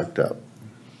of the blacktop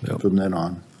Yep. from then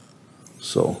on.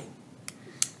 So,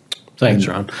 Thanks,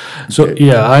 Ron. So,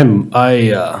 yeah,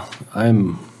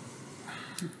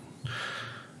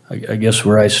 I guess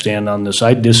where I stand on this,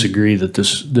 I disagree that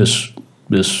this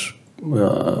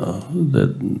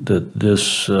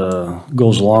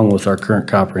goes along with our current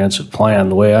comprehensive plan.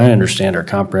 The way I understand our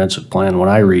comprehensive plan, when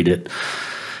I read it,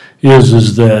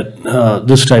 is that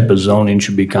this type of zoning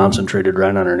should be concentrated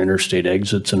right on our interstate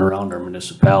exits and around our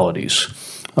municipalities.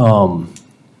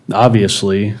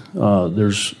 Obviously,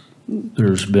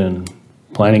 there's been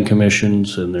planning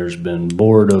commissions and there's been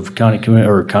board of county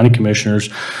commissioners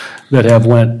that have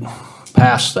went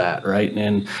past that, right?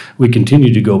 And we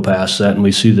continue to go past that, and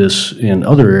we see this in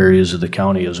other areas of the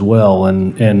county as well.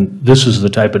 And this is the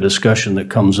type of discussion that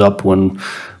comes up when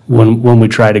we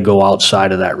try to go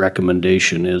outside of that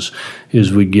recommendation is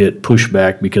we get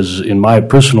pushback, because in my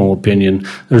personal opinion,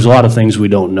 there's a lot of things we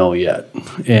don't know yet.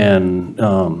 And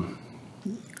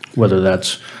whether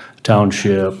that's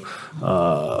township,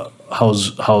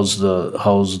 how's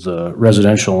the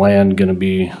residential land gonna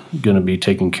be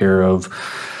taken care of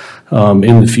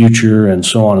in the future, and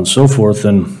so on and so forth.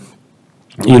 And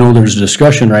there's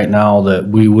discussion right now that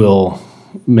we will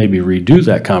maybe redo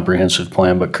that comprehensive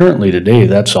plan, but currently today,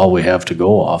 that's all we have to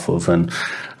go off of. And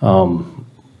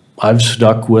I've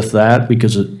stuck with that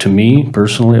because to me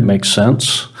personally, it makes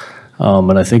sense.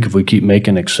 And I think if we keep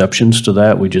making exceptions to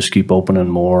that, we just keep opening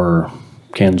more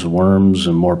cans of worms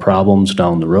and more problems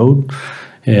down the road.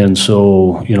 And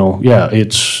so, yeah,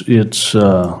 it's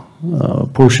a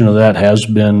portion of that has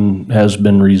been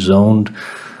rezoned.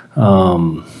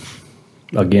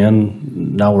 Again,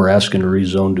 now we're asking to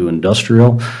rezone to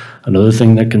industrial. Another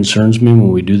thing that concerns me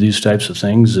when we do these types of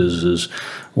things is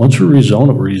once we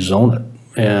rezone it.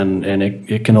 And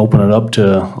it can open it up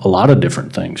to a lot of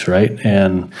different things, right?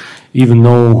 And even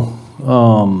though,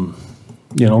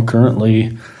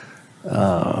 currently,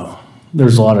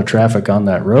 there's a lot of traffic on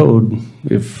that road,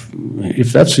 if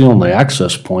that's the only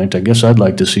access point, I guess I'd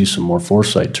like to see some more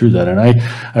foresight through that. And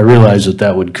I realize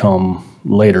that would come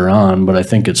later on, but I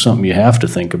think it's something you have to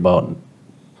think about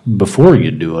before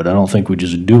you do it. I don't think we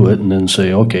just do it and then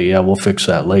say, okay, yeah, we'll fix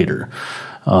that later.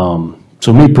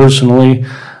 So me personally,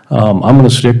 I'm gonna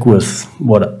stick with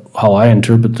how I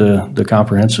interpret the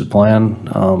comprehensive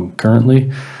plan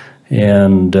currently,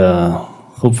 and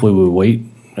hopefully we wait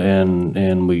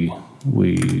and we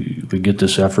get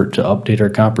this effort to update our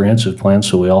comprehensive plan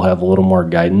so we all have a little more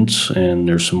guidance and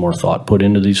there's some more thought put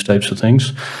into these types of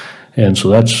things. And so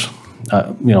that's,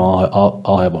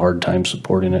 I'll have a hard time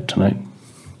supporting it tonight.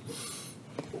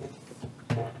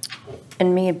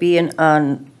 And me being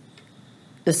on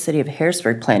the city of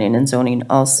Harrisburg planning and zoning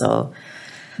also,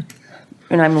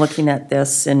 and I'm looking at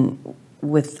this and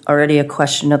with already a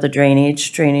question of the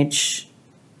drainage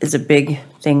is a big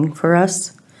thing for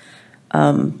us.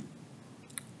 I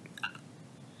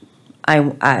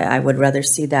would rather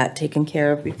see that taken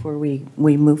care of before we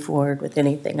move forward with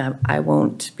anything. I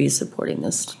won't be supporting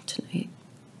this tonight.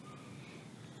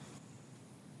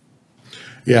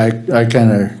 yeah, I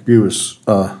kinda agree with,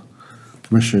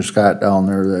 Commissioner Scott down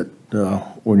there that,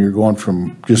 when you're going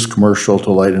from just commercial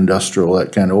to light industrial,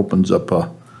 that kinda opens up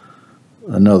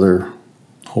another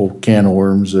whole can of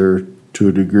worms there to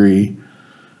a degree.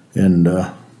 And,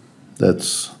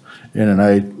 and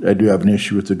I do have an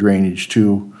issue with the drainage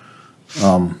too.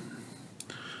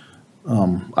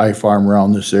 I farm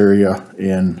around this area,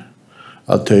 and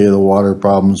I'll tell you, the water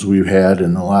problems we've had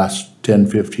in the last 10,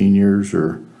 15 years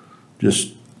are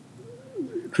just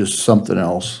something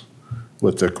else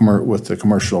with the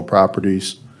commercial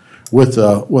properties, with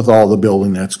all the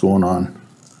building that's going on.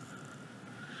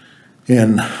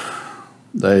 And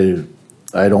I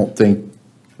don't think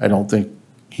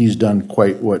he's done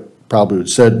quite what probably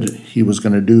said he was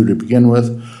gonna do to begin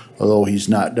with, although he's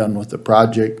not done with the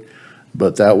project.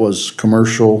 But that was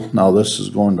commercial, now this is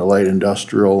going to light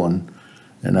industrial, and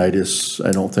I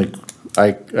don't think,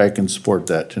 I can support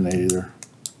that tonight either.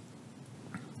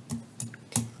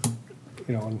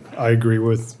 You know, I agree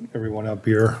with everyone up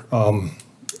here. I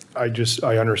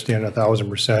understand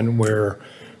 1,000% where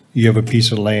you have a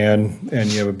piece of land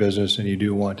and you have a business and you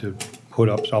do want to put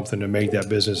up something to make that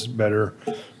business better,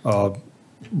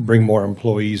 bring more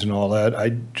employees and all that.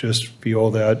 I just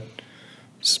feel that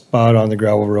spot on the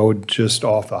gravel road, just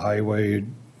off the highway,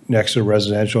 next to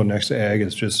residential, next to ag,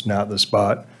 is just not the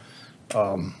spot.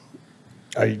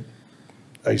 I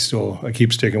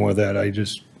keep sticking with that.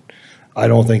 I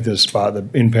don't think this spot, the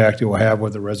impact it will have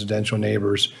with the residential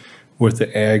neighbors, with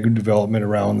the ag development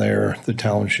around there, the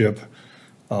township,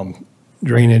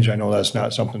 drainage, I know that's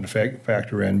not something to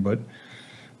factor in, but,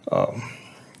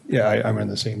 yeah, I'm in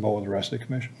the same boat with the rest of the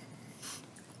commission.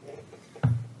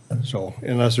 So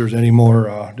unless there's any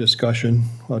more, discussion,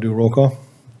 I'll do a roll call.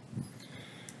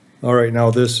 All right,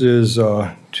 now this is,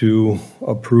 to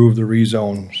approve the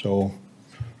rezone, so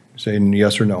saying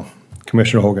yes or no.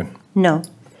 Commissioner Hogan, No.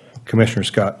 Commissioner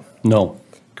Scott, No.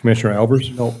 Commissioner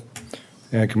Albers? No.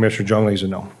 And Commissioner Jungley's a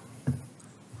no.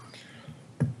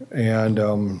 And,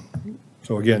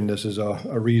 so again, this is a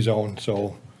rezone,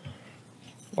 so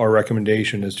our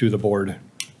recommendation is to the board,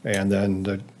 and then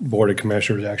the Board of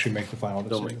Commissioners actually make the final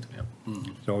decision.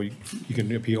 So you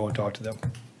can appeal and talk to them.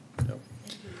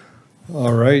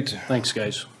 All right, Thanks,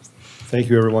 guys. thank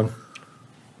you, everyone.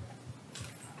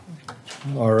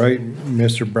 All right,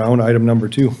 Mr. Brown, item number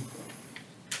 2.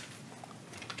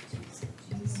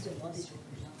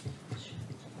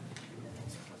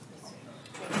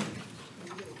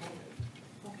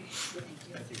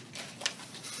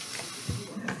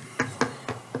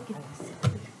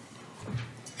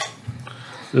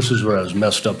 This is where I was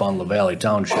messed up on La Valley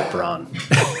Township, Ron.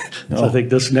 So I think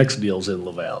this next deal's in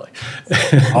La Valley.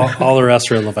 All the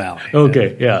rest are in La Valley.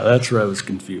 Okay, yeah, that's where I was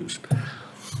confused.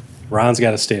 Ron's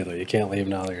got to stay though. You can't leave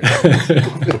now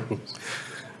that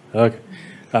you're Okay.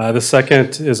 The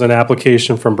second is an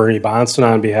application from Bernie Bonson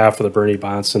on behalf of the Bernie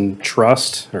Bonson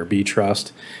Trust, or B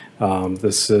Trust.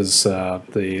 This is,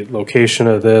 the location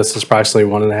of this is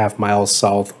approximately 1.5 miles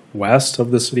southwest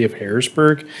of the city of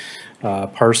Harrisburg.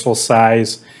 Parcel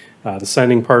size, the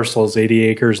sending parcel is 80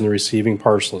 acres and the receiving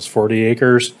parcel is 40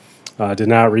 acres. Did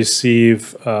not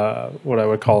receive what I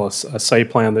would call a site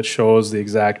plan that shows the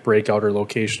exact breakout or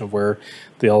location of where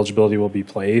the eligibility will be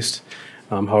placed.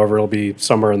 However, it'll be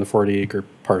somewhere in the 40-acre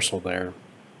parcel there.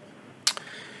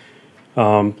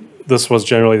 This was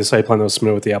generally the site plan that was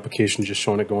submitted with the application, just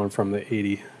showing it going from the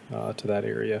 80 to that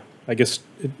area. I guess,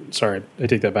 sorry, I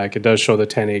take that back. It does show the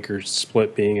 10 acres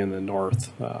split being in the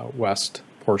northwest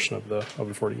portion of the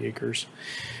 40 acres.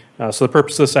 So the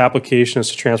purpose of this application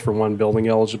is to transfer one building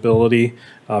eligibility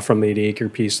from the 80-acre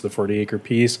piece to the 40-acre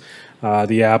piece.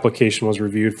 The application was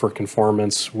reviewed for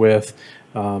conformance with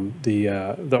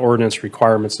the ordinance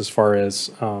requirements as far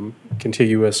as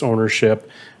contiguous ownership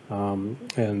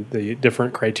and the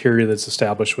different criteria that's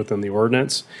established within the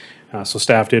ordinance. So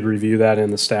staff did review that in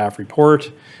the staff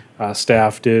report.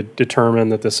 Staff did determine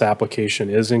that this application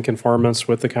is in conformance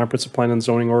with the comprehensive plan and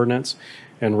zoning ordinance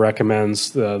and recommends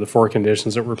the 4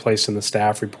 conditions that were placed in the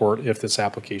staff report if this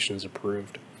application is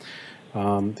approved.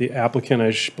 The applicant,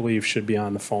 I believe, should be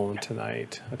on the phone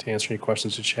tonight to answer any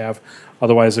questions that you have.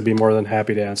 Otherwise, I'd be more than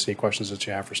happy to answer any questions that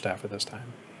you have for staff at this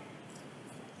time.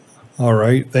 All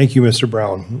right, thank you, Mr.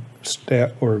 Brown.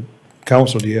 Staff or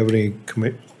council, do you have any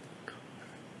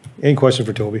question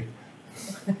for Toby?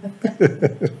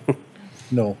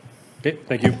 No. Okay,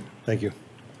 thank you. Thank you.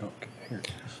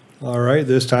 All right,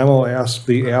 this time I'll ask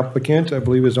the applicant, I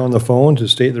believe is on the phone, to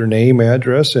state their name,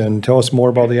 address, and tell us more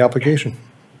about the application.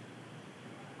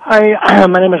 Hi,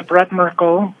 my name is Brett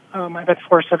Merkel. I'm at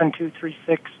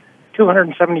 47236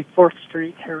 274th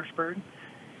Street, Harrisburg.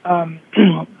 I'm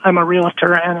a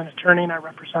realtor and an attorney, and I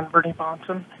represent Bernie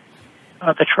Bonson,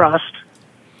 the trust.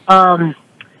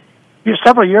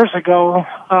 Several years ago,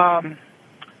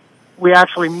 we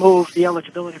actually moved the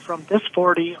eligibility from this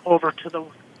 40 over to the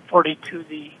 40 to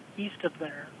the east of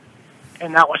there,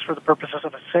 and that was for the purposes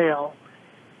of a sale.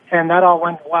 And that all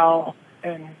went well,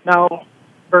 and now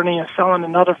Bernie is selling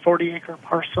another 40-acre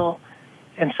parcel,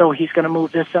 and so he's going to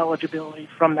move this eligibility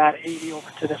from that 80 over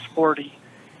to this 40.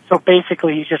 So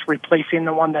basically, he's just replacing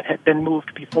the one that had been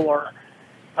moved before.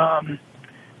 So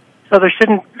there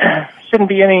shouldn't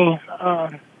be any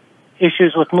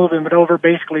issues with moving it over.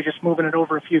 Basically, just moving it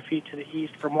over a few feet to the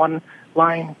east from one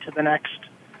line to the next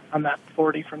on that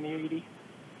 40 from the 80.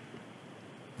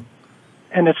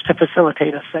 And it's to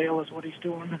facilitate a sale is what he's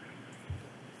doing.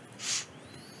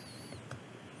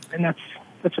 And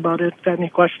that's about it. If you have any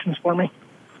questions for me?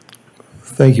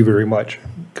 Thank you very much.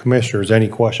 Commissioners, any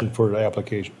question for the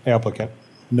applicant?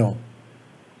 No.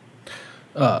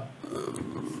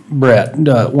 Brad,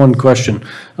 one question.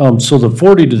 So the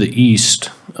 40 to the east,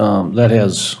 that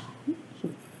has,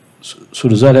 so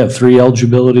does that have 3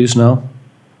 eligibilities now?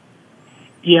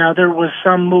 Yeah, there was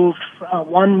some moved,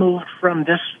 one moved from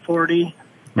this 40,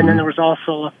 and then there was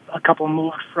also a couple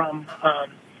moved from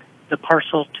the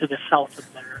parcel to the south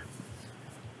of there.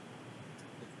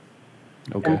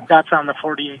 Okay. And that's on the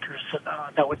 40 acres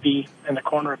that would be in the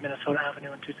corner of Minnesota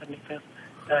Avenue and 275th,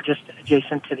 just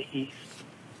adjacent to the east.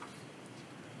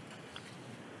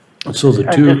 So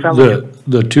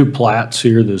the two plats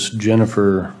here, this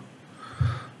Jennifer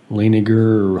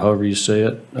Leiniger, or however you say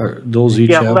it, are those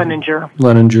each have? Leninger.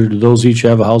 Leninger, do those each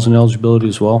have a housing eligibility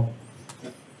as well?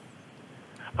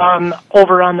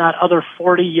 Over on that other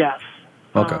 40, yes.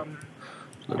 Okay.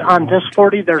 On this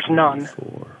 40, there's none.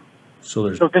 So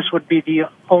there's, So this would be the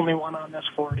only one on this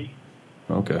 40.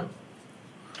 okay.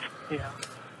 Yeah.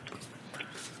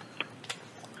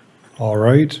 All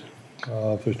right.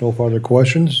 If there's no further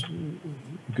questions,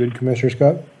 good, Commissioner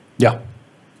Scott? Yeah.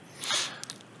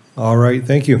 All right,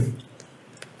 thank you.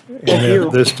 And you.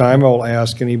 at this time, I'll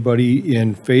ask anybody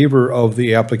in favor of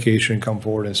the application come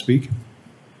forward and speak.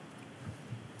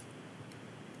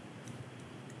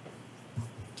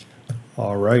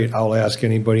 All right, I'll ask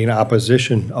anybody in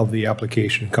opposition of the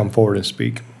application come forward and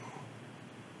speak.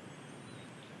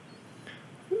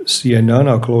 Seeing none,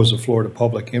 I'll close the floor to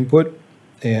public input,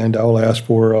 and I'll ask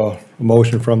for a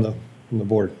motion from the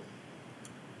board.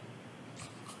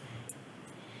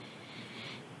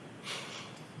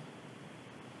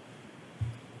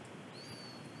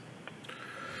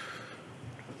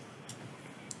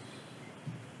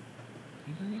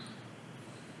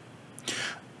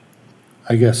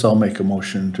 I guess I'll make a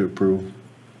motion to approve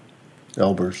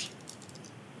Elbers.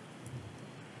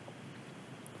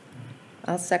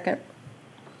 I'll second.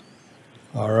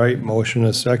 All right, motion and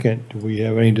a second. Do we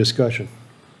have any discussion?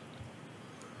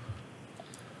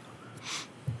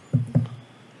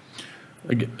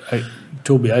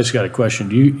 Toby, I just got a question.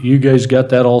 Do you guys got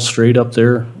that all straight up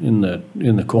there in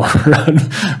the corner on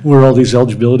where all these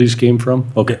eligibilities came from?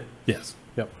 Okay. Yes,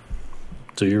 yep.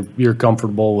 So you're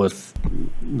comfortable with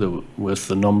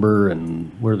the number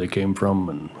and where they came from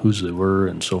and whose they were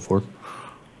and so forth?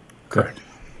 Correct.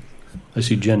 I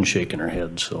see Jen shaking her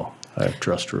head, so I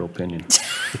trust her opinion.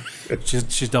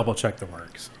 She's double checked the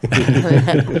works.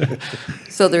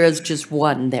 So there is just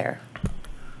one there.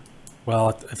 Well,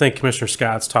 I think Commissioner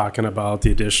Scott's talking about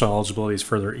the additional eligibilities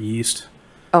further east.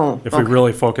 Oh, If we okay.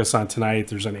 really focus on tonight,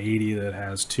 there's an 80 that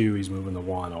has 2, he's moving the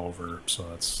 1 over, so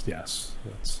that's, yes,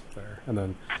 that's there. And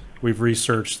then we've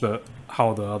researched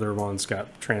how the other ones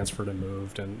got transferred and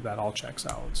moved, and that all checks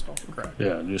out, so, correct.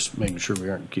 Yeah, just making sure we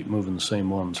aren't keep moving the same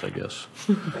ones, I guess.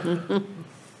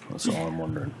 That's all I'm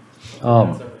wondering.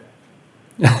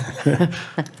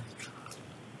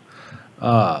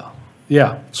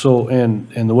 Yeah, so,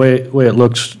 and the way it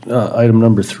looks, item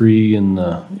number 3 in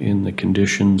the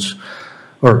conditions,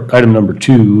 or item number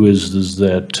 2 is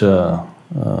that,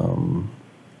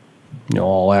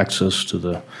 all access to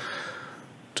the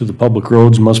public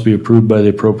roads must be approved by the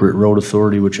appropriate road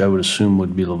authority, which I would assume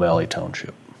would be La Valley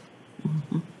Township.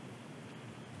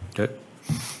 Okay.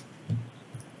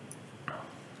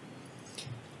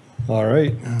 All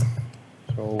right.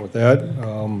 So with that,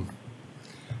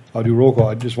 I'll do roll call.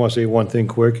 I just want to say one thing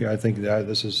quick. I think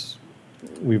that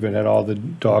we've been had all the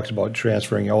talks about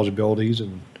transferring eligibilities,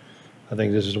 and I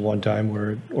think this is the one time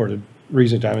where, or the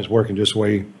reason time is working just the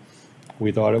way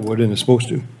we thought it would and it's supposed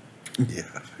to. Yeah.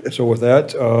 So with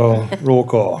that, roll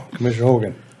call. Commissioner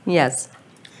Hogan, Yes.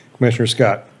 Commissioner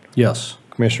Scott, Yes.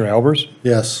 Commissioner Albers,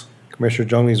 Yes. Commissioner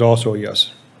Jungley is also a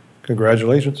yes.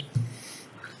 Congratulations.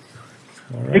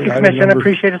 All right, Thank you, item Commissioner. I number-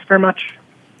 appreciate it very much.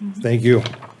 Thank you.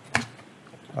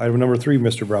 Item number 3,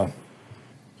 Mr. Brown.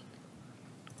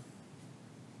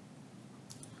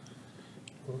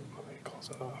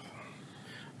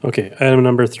 Okay, item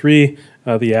number 3,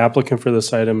 the applicant for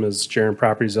this item is Jaren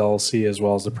Properties LLC, as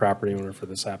well as the property owner for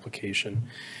this application.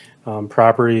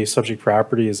 Subject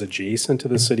property is adjacent to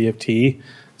the city of T.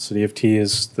 City of T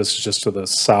this is just to the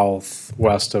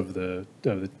southwest of the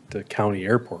county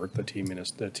airport, the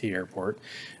T airport.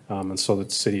 And so the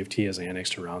city of T is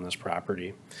annexed around this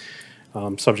property.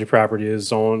 Subject property is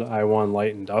zoned I-1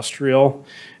 light industrial,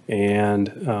 and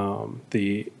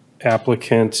the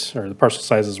applicant, or the parcel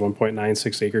size is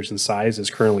 1.96 acres in size,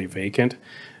 is currently vacant.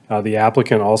 The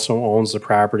applicant also owns the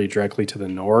property directly to the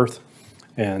north,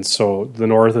 And so the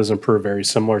north is improved very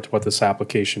similar to what this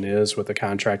application is with the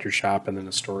contractor shop and then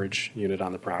a storage unit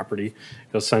on the property.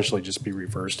 It'll essentially just be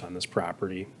reversed on this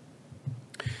property.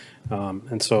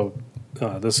 And so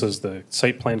this is the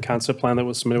site plan, concept plan that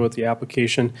was submitted with the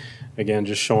application. Again,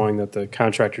 just showing that the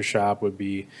contractor shop would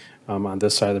be on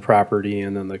this side of the property,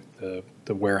 and then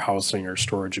the warehousing or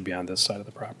storage would be on this side of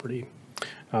the property.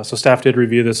 So staff did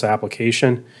review this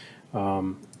application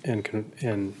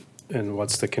and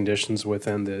what's the conditions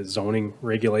within the zoning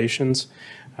regulations.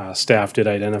 Staff did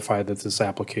identify that this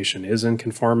application is in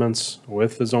conformance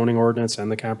with the zoning ordinance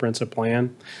and the comprehensive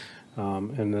plan.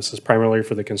 And this is primarily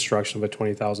for the construction of a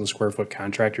 20,000 square foot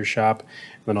contractor shop,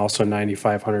 and then also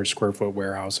 9,500 square foot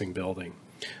warehousing building.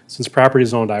 Since property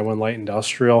is owned I-1 light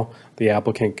industrial, the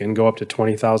applicant can go up to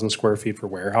 20,000 square feet for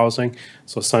warehousing.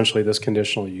 So essentially this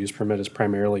conditional use permit is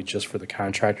primarily just for the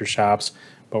contractor shops,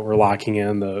 but we're locking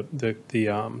in the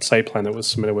site plan that was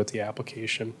submitted with the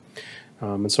application.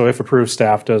 And so if approved,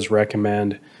 staff does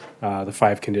recommend the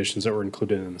 5 conditions that were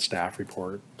included in the staff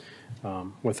report.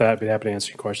 With that, I'd be happy to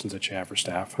answer any questions that you have for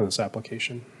staff on this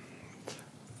application.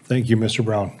 Thank you, Mr.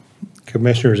 Brown.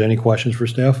 Commissioners, any questions for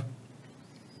staff?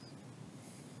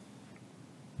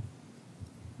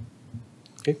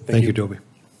 Okay, Thank you, Toby.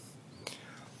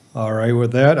 All right,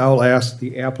 with that, I'll ask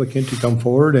the applicant to come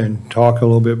forward and talk a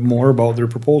little bit more about their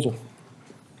proposal.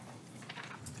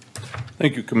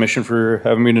 Thank you, Commission, for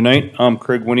having me tonight. I'm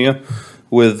Craig Winia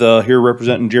with here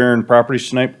representing Jaron Properties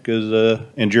tonight because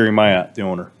and Jerry Myatt, the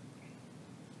owner.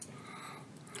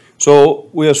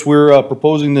 So yes, we're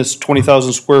proposing this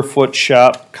 20,000 square foot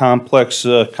shop complex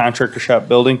contractor shop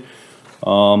building.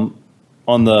 Would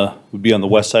be on the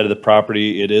west side of the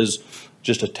property. It is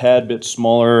just a tad bit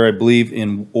smaller, I believe,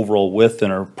 in overall width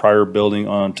than our prior building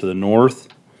on to the north.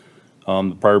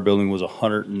 The prior building was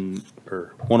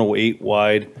 108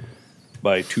 wide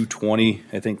by 220,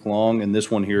 I think, long, and this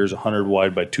one here is 100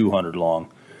 wide by 200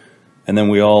 long. And then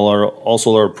we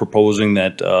also are proposing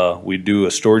that we do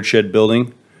a storage shed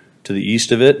building to the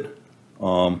east of it,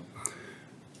 and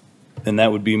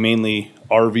that would be mainly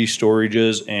RV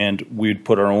storages, and we'd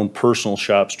put our own personal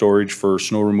shop storage for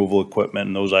snow removal equipment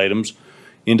and those items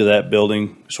into that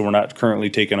building. So we're not currently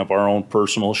taking up our own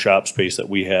personal shop space that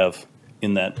we have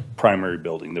in that primary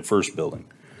building, the first building.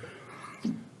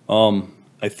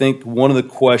 I think one of the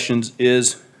questions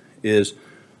is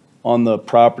on the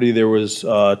property there was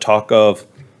talk of,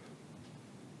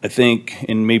 I think,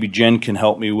 and maybe Jen can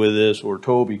help me with this, or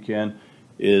Toby can,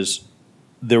 is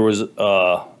there was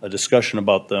a discussion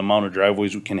about the amount of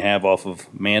driveways we can have off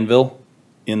of Manville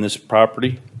in this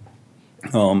property.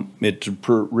 It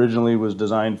originally was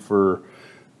designed for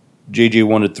JJ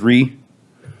 1 to 3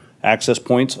 access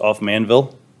points off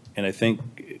Manville, and I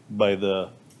think by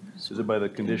the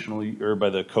conditional or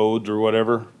by the codes or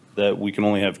whatever that we can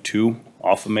only have 2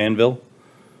 off of Manville.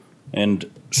 And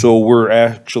so we're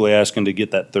actually asking to get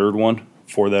that 3rd one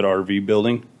for that RV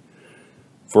building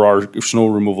for our snow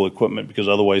removal equipment, because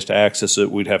otherwise to access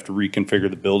it, we'd have to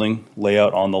reconfigure the building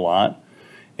layout on the lot.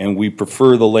 And we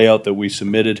prefer the layout that we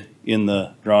submitted in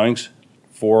the drawings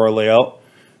for our layout,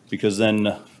 because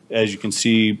then, as you can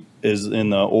see, is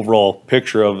in the overall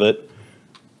picture of it,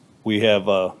 we have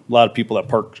a lot of people that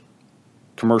park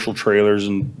commercial trailers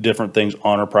and different things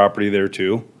on our property there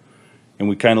too. And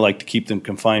we kind of like to keep them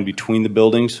confined between the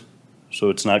buildings, so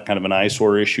it's not kind of an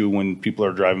eyesore issue when people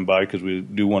are driving by, because we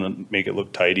do want to make it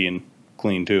look tidy and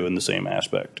clean too in the same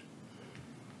aspect.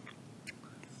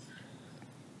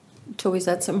 Toby, is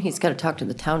that something he's got to talk to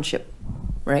the township,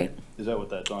 right? Is that what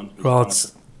that's on? Well,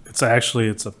 it's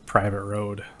a private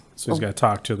road. So he's got to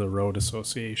talk to the road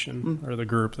association or the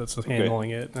group that's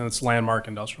handling it, and it's Landmark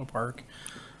Industrial Park.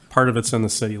 Part of it's in the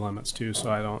city limits too,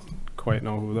 so I don't quite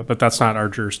know who, but that's not our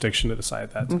jurisdiction to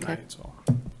decide that tonight. Okay. So.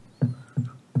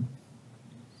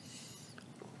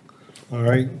 All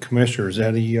right, Commissioners,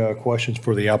 any questions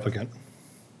for the applicant?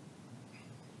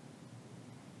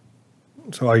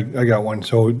 So I got one.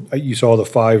 So you saw the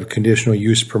 5 conditional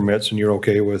use permits, and you're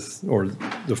okay with, or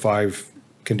the 5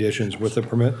 conditions with the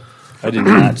permit? I did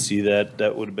not see that.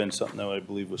 That would have been something that I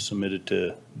believe was submitted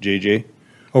to JJ.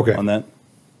 Okay. On that.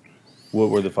 What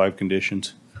were the 5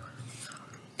 conditions?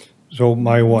 So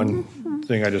my one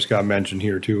thing I just got mentioned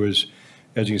here too is,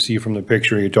 as you can see from the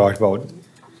picture, you talked about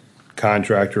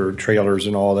contractor trailers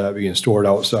and all that being stored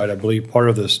outside. I believe part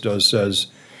of this says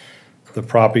the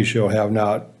property shall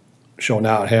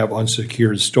not have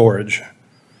unsecured storage.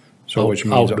 So which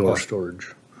means outdoor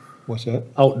storage. What's that?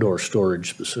 Outdoor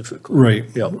storage specifically. Right.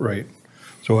 Yep. Right.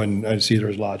 So, and I see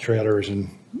there's a lot of trailers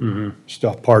and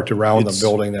stuff parked around the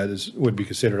building that would be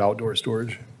considered outdoor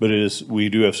storage. But we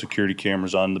do have security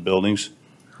cameras on the buildings,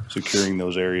 securing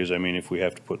those areas. I mean, if we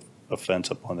have to put a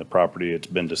fence up on the property, it's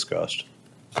been discussed.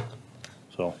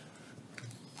 So,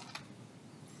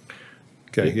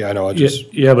 Okay, yeah, I know, I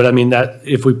just, Yeah, but I mean, that,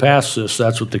 if we pass this,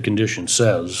 that's what the condition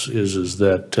says, is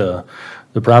that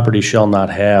the property shall not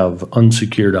have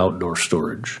unsecured outdoor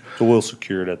storage. so we'll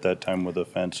secure it at that time with a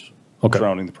fence Okay.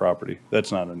 surrounding the property.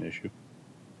 That's not an issue.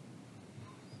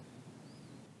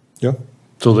 yeah,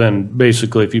 So then,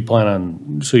 basically, if you plan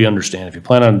on, so you understand, if you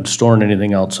plan on storing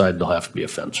anything outside, there'll have to be a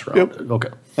fence around Yep. it. Okay.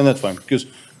 And that's fine, because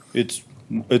it's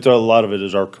a lot of it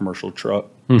is our commercial truck,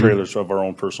 trailers of our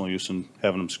own personal use, and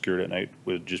having them secured at night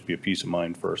would just be a peace of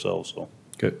mind for ourselves, so.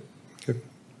 Good.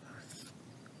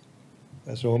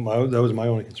 that's all that was my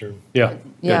only concern. Yeah,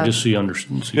 yeah, Yeah. just so you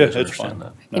understand, Yeah, that's fine.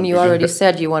 that. And you already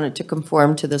said you wanted to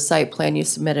conform to the site plan you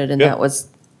submitted, and Yeah. that was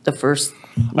the first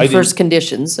I first didn't-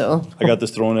 condition, so. I got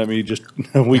this thrown at me just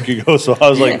a week ago, so I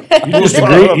was like.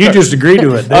 You just agree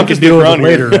to it. They I'm can just deal with it around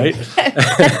here. later, right?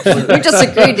 You just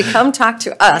agreed to come talk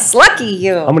to us. Lucky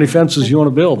you. How many fences you want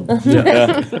to build?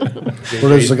 Yeah. Well,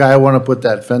 does the guy wanna put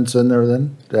that fence in there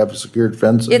then, to have a secured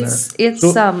fence in there? It's,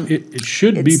 So it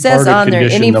should it be says part of on there,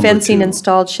 condition any number fencing 2.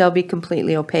 installed shall be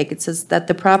completely opaque. It says that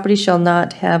the property shall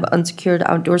not have unsecured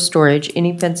outdoor storage.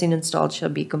 Any fencing installed shall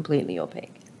be completely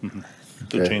opaque.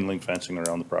 The chain link fencing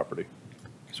around the property.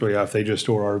 So yeah, if they just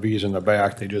store RVs in the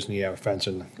back, they just need to have a fence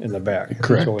in the back.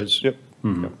 Correct. So it's, Yep.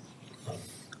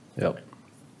 Yep.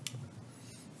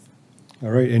 all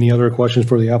right, any other questions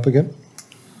for the applicant?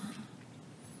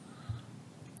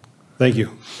 Thank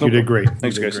you, you did great.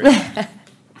 Thanks, You did guys. great.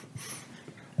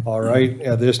 All right,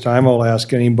 at this time, I'll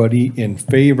ask anybody in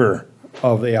favor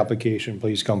of the application,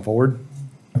 please come forward.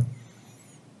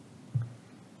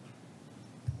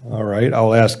 All right,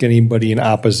 I'll ask anybody in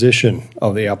opposition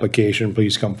of the application,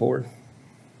 please come forward.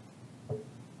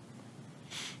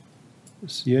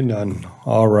 Seeing none.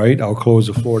 All right, I'll close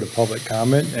the floor to public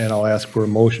comment, and I'll ask for a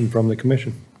motion from the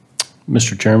commission.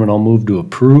 Mr. Chairman, I'll move to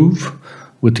approve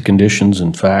with the conditions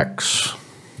and facts,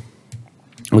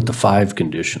 with the 5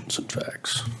 conditions and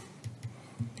facts.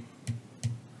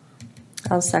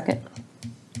 I'll second.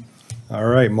 All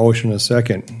right, motion a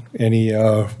second. Any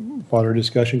further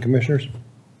discussion, commissioners?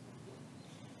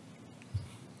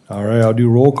 All right, I'll do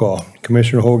roll call.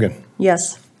 Commissioner Hogan,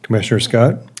 Yes. Commissioner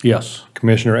Scott, Yes.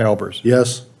 Commissioner Albers,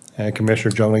 Yes, and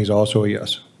Commissioner Jungling's also a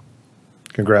yes.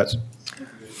 Congrats.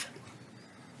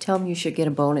 Tell them you should get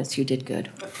a bonus. You did good.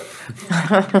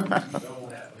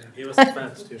 Give us a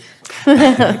fence too.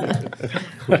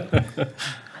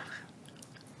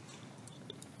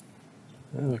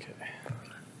 Okay.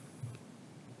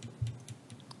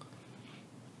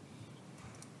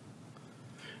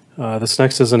 This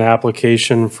next is an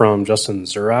application from Justin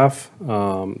Zuraff.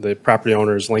 The property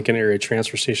owner is Lincoln Area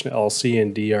Transfer Station LLC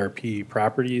and DRP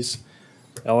Properties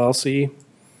LLC.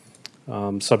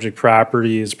 Subject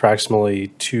property is approximately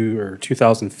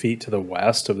 2,000 feet to the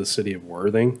west of the city of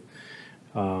Worthing.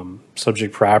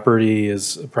 Subject property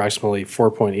is approximately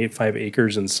 4.85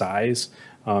 acres in size.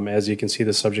 As you can see,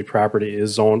 the subject property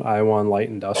is zoned I-1 light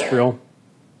industrial.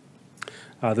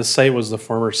 This site was the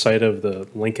former site of the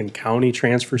Lincoln County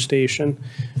Transfer Station.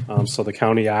 So the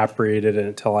county operated it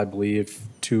until, I believe,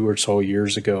 2 or so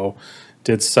years ago,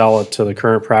 did sell it to the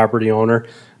current property owner.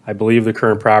 I believe the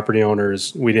current property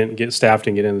owners, staff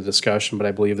didn't get into the discussion, but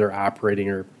I believe they're operating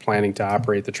or planning to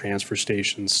operate the transfer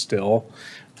station still.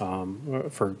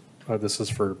 This is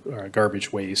for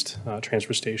garbage waste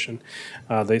transfer station.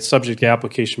 The subject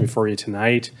application before you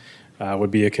tonight would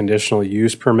be a conditional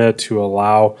use permit to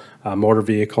allow motor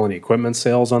vehicle and equipment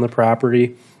sales on the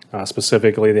property.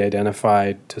 Specifically, they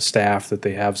identified to staff that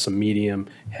they have some medium,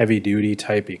 heavy-duty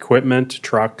type equipment,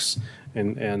 trucks,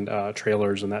 and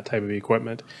trailers and that type of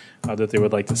equipment that they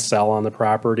would like to sell on the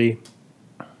property.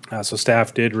 So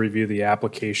staff did review the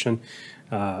application.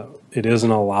 It is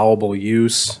an allowable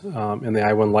use in the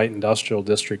I-1 Light Industrial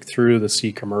District through the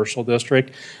C Commercial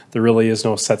District. There really is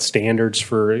no set standards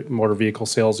for motor vehicle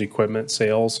sales, equipment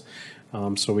sales.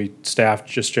 So staff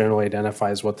just generally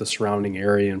identifies what the surrounding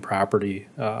area and property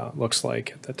looks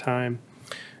like at the time.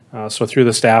 So through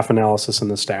the staff analysis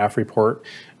and the staff report,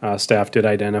 staff did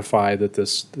identify that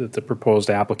the proposed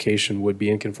application would be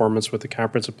in conformance with the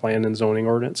comprehensive plan and zoning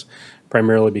ordinance,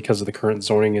 primarily because of the current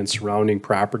zoning and surrounding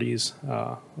properties,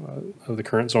 of the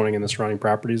current zoning and the surrounding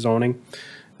property zoning.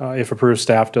 If approved,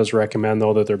 staff does recommend,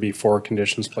 though, that there be 4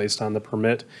 conditions placed on the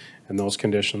permit, and those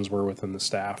conditions were within the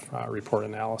staff report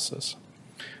analysis.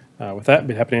 With that, I'd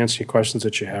be happy to answer any questions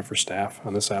that you have for staff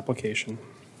on this application.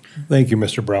 Thank you,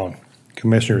 Mr. Brown.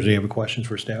 Commissioners, do you have questions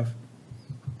for staff?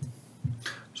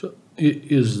 So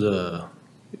is the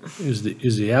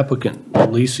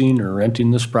applicant leasing or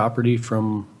renting this property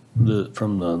from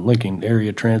from the Lincoln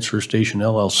Area Transfer Station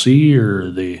LLC, or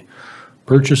are they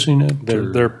purchasing it?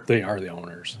 or- They are the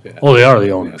owners, yeah. Oh, they are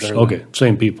the owners. they're Okay,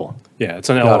 same people. Yeah, it's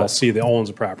an Got it. LLC that owns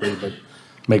the property, but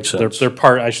Makes they're, sense. they're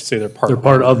part, I should say they're part. They're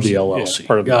part of owners. the Yeah, LLC.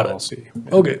 Part of the Got it. LLC.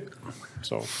 Okay.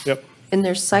 So, yep, In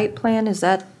their site plan, is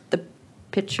that the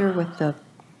picture with the,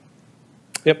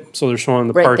 yep, so they're showing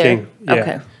the Right there? parking. Yeah.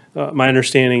 Okay. My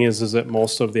understanding is that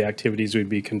most of the activities would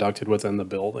be conducted within the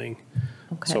building.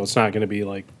 So okay, it's not gonna be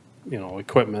like,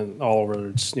 equipment all over,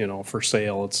 it's, for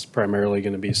sale. It's primarily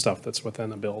gonna be stuff that's within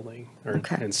the building or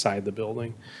Okay. inside the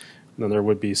building. And then there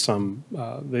would be some,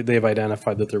 they've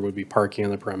identified that there would be parking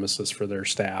on the premises for their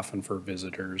staff and for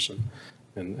visitors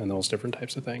and those different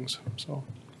types of things, so.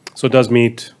 So it does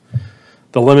meet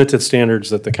the limited standards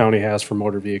that the county has for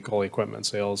motor vehicle equipment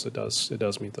sales. It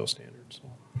does meet those standards,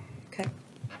 so. okay.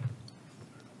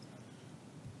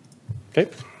 Okay.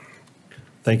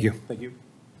 Thank you. Thank you.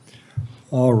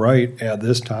 All right, at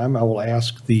this time, I will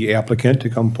ask the applicant to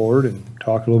come forward and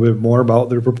talk a little bit more about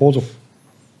their proposal.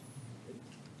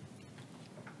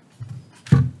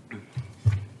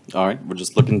 All right, we're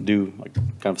just looking to do like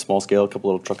kind of small scale, a couple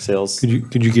little truck sales. Could you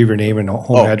give your name and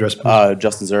home address, please?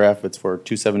 Justin Zuraff, it's for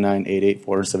 27988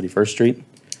 471st Street,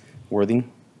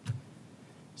 Worthing.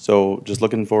 So just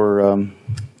looking for,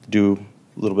 do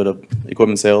a little bit of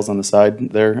equipment sales on the side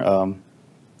there.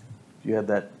 You had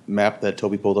that map that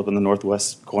Toby pulled up in the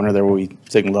northwest corner there where we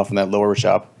signaled off from that lower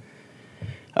shop.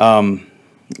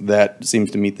 That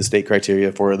seems to meet the state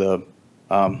criteria for the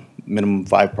minimum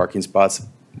 5 parking spots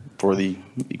for the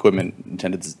equipment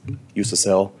intended use to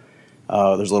sell.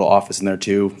 There's a little office in there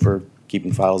too for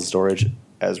keeping files and storage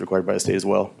as required by the state as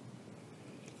well.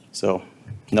 So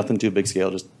nothing too big scale,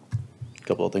 just a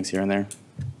couple of things here and there.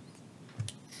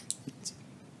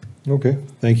 Okay,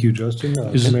 thank you, Justin.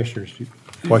 Commissioners,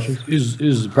 questions?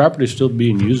 Is the property still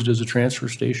being used as a transfer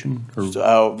station?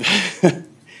 Or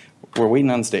We're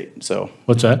waiting on the state, so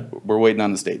what's that? we're waiting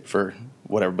on the state for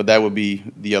whatever, but that would be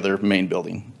the other main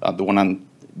building, the one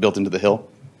built into the hill.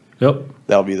 Yep.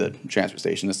 That'll be the transfer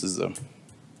station. This is the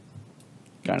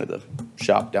kind of the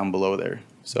shop down below there,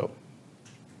 so.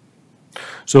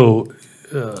 So,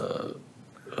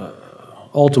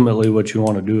 ultimately, what you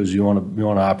want to do is you want to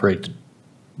operate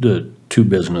the 2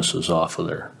 businesses off of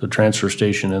there, the transfer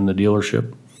station and the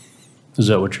dealership? Is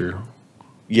that what you're?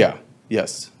 Yeah,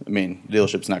 yes. I mean,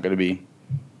 dealership's not gonna be,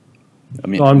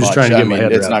 No, I'm just trying to get my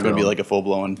head it's wrapped not gonna be around. like a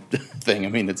full-blown thing. I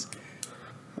mean, it's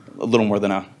a little more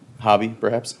than a hobby,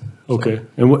 perhaps. Okay,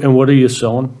 and what are you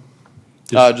selling?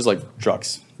 Just like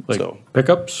trucks, Like so.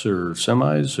 pickups or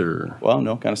semis or? Well,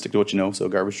 no, kind of stick to what you know, so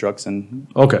garbage trucks and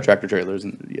Okay. tractor trailers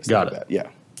and yes, Got like it. that. Yeah,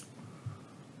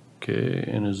 Okay,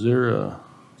 and is there a,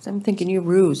 So I'm thinking you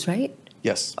Ruse, right?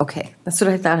 yes. Okay, that's what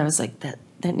I thought. I was like, that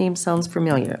name sounds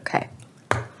familiar. Okay.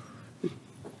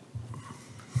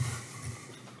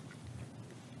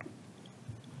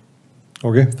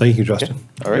 Okay, thank you, Justin.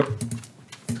 All right.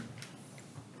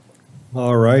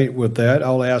 All right, with that,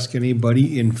 I'll ask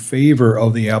anybody in favor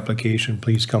of the application,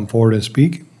 please come forward and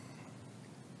speak.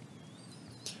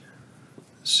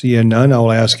 Seeing none,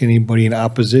 I'll ask anybody in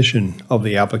opposition of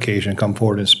the application, come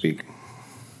forward and speak.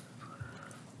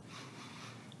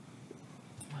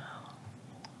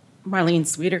 Marlene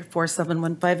Sweeter,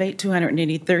 47158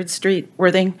 283rd Street,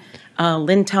 Worthing,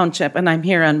 Lynn Township, and I'm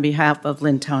here on behalf of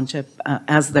Lynn Township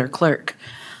as their clerk.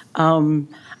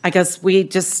 I guess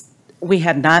we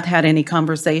had not had any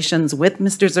conversations with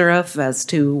Mr. Zuraff as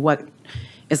to what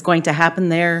is going to happen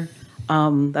there.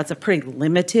 That's a pretty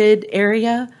limited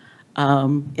area.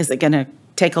 Is it going to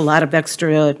take a lot of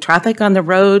extra traffic on the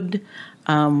road?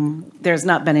 There's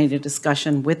not been any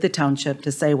discussion with the township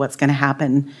to say what's going to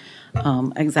happen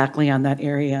exactly on that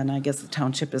area, and I guess the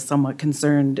township is somewhat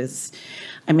concerned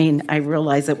I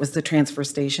realize it was the transfer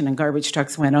station and garbage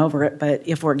trucks went over it, but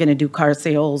if we're gonna do car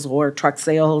sales or truck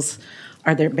sales,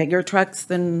 are there bigger trucks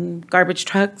than garbage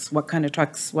trucks? What kind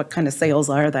of sales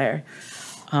are there?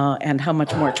 And how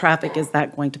much more traffic is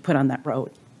that going to put on that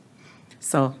road?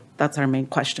 So that's our main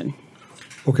question.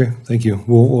 Okay, thank you.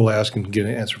 We'll ask and get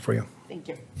an answer for you. Thank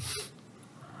you.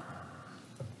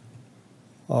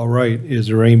 All right, is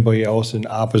there anybody else in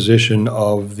opposition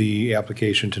of the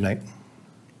application tonight?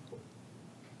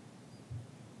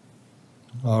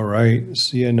 All right,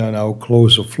 seeing none, I'll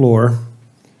close the floor.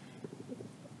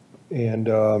 And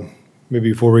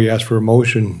maybe before we ask for a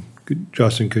motion,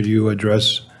 Justin, could you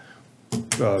address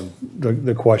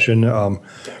the question?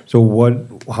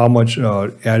 So how much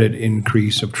added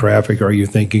increase of traffic are you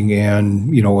thinking, and,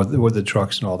 with the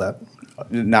trucks and all that?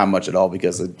 Not much at all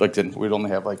because like I said, we'd only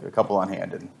have like a couple on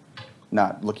hand and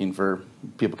not looking for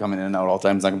people coming in and out all the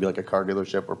time. It's not gonna be like a car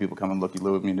dealership where people come and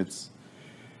looky-loo. I mean, it's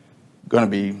gonna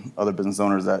be other business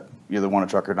owners that either want a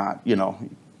truck or not, you know,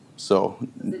 so.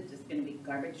 Is it just gonna be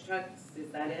garbage trucks?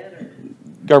 Is that it, or?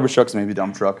 Garbage trucks, maybe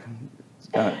dump truck. It's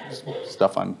kind of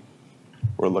stuff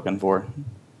we're looking for.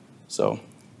 So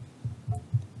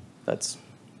that's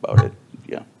about it,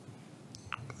 yeah.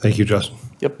 Thank you, Justin.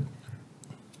 Yep.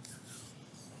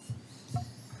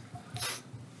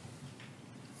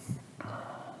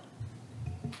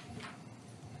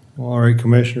 All right,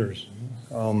 commissioners.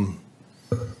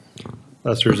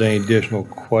 Unless there's any additional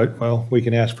well, we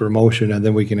can ask for a motion and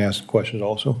then we can ask questions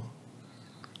also.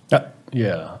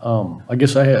 Yeah, I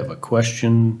guess I have a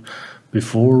question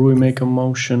before we make a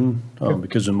motion,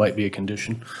 because it might be a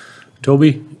condition.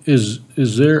 Toby, is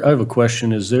there, I have a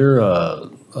question, is there a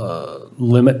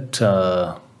limit,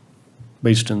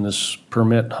 based on this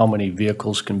permit, how many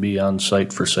vehicles can be on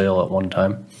site for sale at one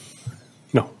time?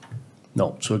 No.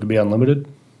 No, so it could be unlimited?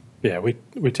 Yeah, we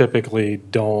typically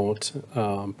don't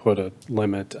put a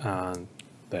limit on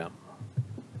them.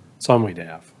 Some we'd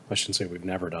have. I shouldn't say we've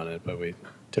never done it, but we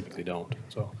typically don't,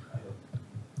 so.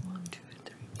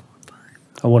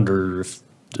 I wonder if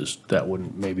that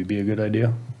wouldn't maybe be a good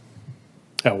idea?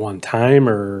 At one time,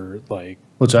 or like?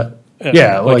 What's that? At-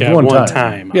 Yeah, like at one one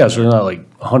time. time. Yeah, so there's not like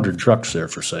 100 trucks there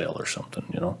for sale or something,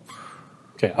 you know?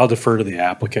 Okay, I'll defer to the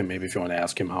applicant, maybe if you want to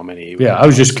ask him how many. Yeah, I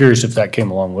was just curious if that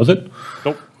came along with it.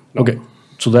 Nope. Okay,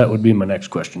 so that would be my next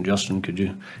question. Justin,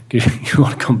 you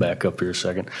want to come back up here a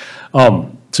second?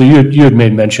 So you had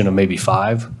made mention of maybe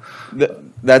 5?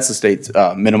 That's the state's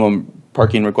minimum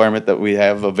parking requirement that we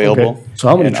have available. Okay. So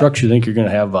how many And, trucks you think you're gonna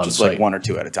have on Just site? like 1 or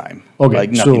 2 at a time. Okay,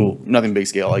 Like so- nothing big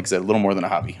scale, like I said, a little more than a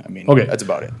hobby. I mean, Okay. that's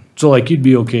about it. So like you'd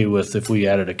be okay with if we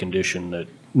added a condition that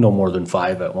no more than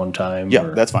 5 at one time? Yeah,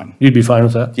 or- that's fine. You'd be fine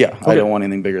with that? Yeah, I Okay. don't want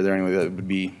anything bigger there anyway. That would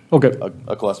be Okay.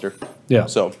 a cluster. Yeah.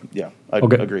 So, yeah, I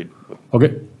Okay. agreed.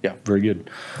 Okay. Yeah. Very good.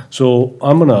 So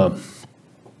I'm gonna,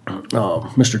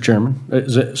 Mr.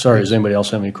 Chairman, sorry, does anybody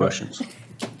else have any questions?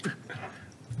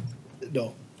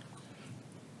 No.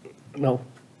 No.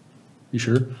 You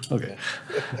sure? Okay.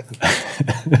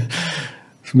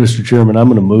 So, Mr. Chairman, I'm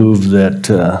gonna move that,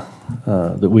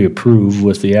 that we approve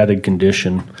with the added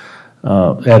condition,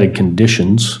 added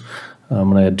conditions. I'm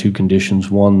gonna add 2 conditions.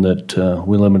 One, that,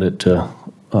 we limit it to,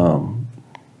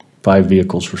 5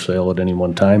 vehicles for sale at any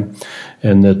one time,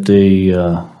 and that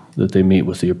they meet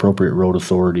with the appropriate road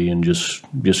authority and just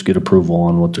get approval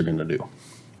on what they're gonna do.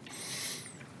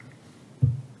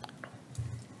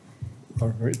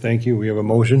 All right, thank you. We have a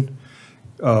motion.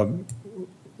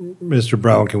 Mr.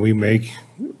 Brown, can we make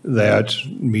that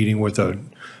meeting with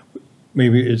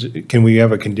can we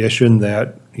have a condition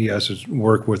that he has to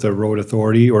work with a road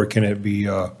authority, or can it be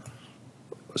a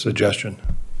suggestion?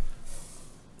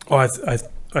 Well,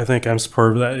 I think I'm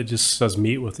supportive of that. It just says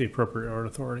meet with the appropriate road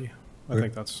authority. I Okay.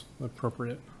 think that's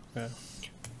appropriate, yeah.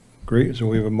 Great, so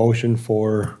we have a motion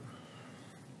for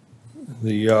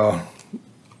the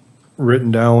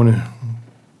written down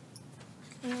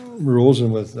rules,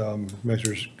 and with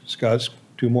Mr. Scott's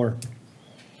 2 more.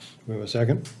 We have a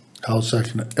second? I'll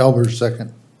second it. Albers,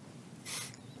 second.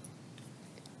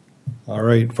 All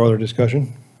right, further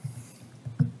discussion?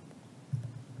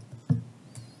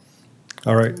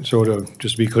 All right, so to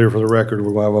just be clear for the record,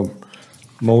 we're going to have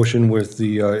a motion with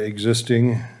the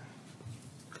existing,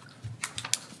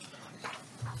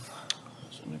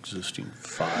 It's an existing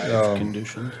 5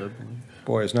 conditions, I believe.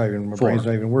 boy, it's not even, my 4. brain's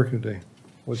not even working today.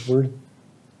 What's the word?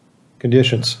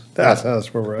 Conditions. That's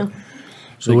where we're at.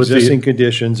 So So with the- existing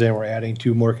conditions, and we're adding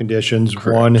 2 more conditions.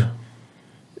 One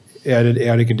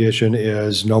added condition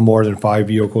is no more than 5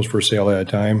 vehicles for sale at a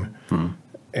time.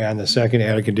 And the second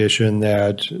added condition,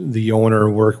 that the owner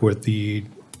work with the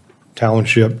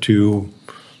township to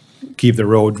keep the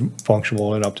road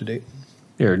functional and up to date.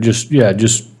 Here, just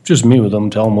meet with them,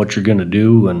 tell them what you're gonna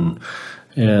do,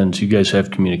 and you guys have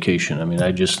communication. I mean,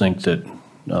 I just think that,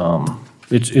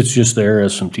 it's just there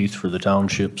as some teeth for the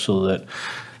township, so that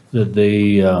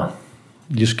they,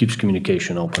 just keeps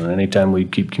communication open. Anytime we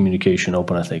keep communication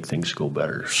open, I think things go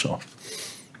better, so.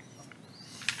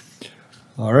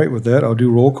 All right, with that, I'll do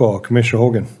roll call. Commissioner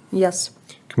Hogan, Yes.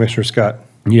 Commissioner Scott,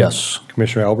 Yes.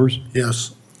 Commissioner Albers,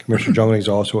 Yes. Commissioner Jungling is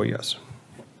also a yes.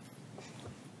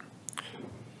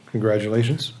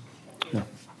 Congratulations. Yeah,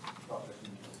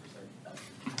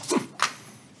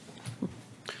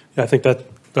 I think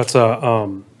that's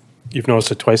you've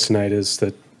noticed it twice tonight, is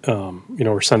that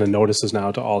we're sending notices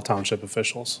now to all township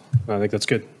officials. And I think that's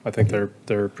good. I think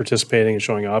they're participating and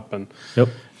showing up, and Yep.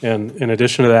 and in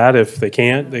addition to that, if they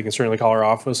can't, they can certainly call our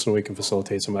office and we can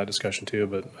facilitate some of that discussion too.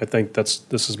 But I think this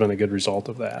has been a good result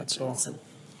of that, so.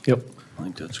 Yep. I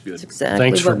think that's good. exactly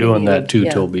Thanks for what we doing that needed, too,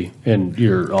 yeah. Toby, and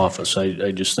your office.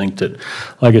 I just think that,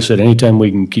 like I said, anytime we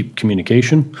can keep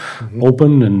communication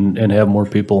open and have more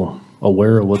people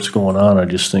aware of what's going on, I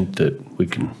just think that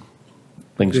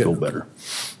things go better.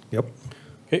 Yep.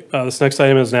 Okay, this next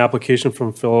item is an application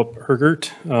from Philip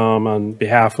Hergert on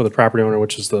behalf of the property owner,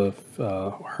 which is the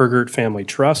Hergert Family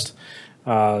Trust.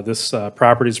 This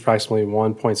property is approximately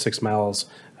 1.6 miles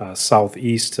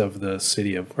southeast of the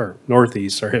city of, or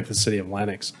northeast, sorry, of the city of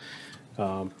Lenox.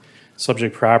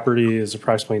 Subject property is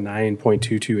approximately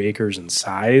 9.22 acres in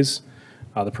size.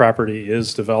 The property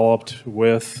is developed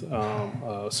with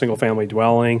a single-family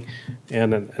dwelling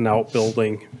and an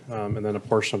outbuilding, and then a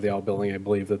portion of the outbuilding, I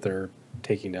believe, that they're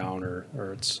taking down,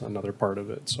 or it's another part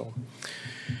of it, so.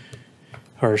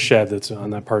 Or a shed that's on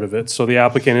that part of it. So the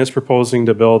applicant is proposing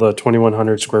to build a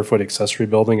 2,100 square foot accessory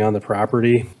building on the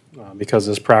property. Because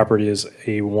this property is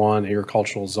A1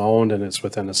 agricultural zoned and it's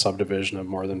within a subdivision of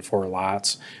more than 4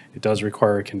 lots, it does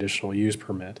require a conditional use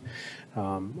permit.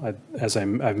 As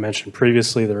I've mentioned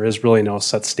previously, there is really no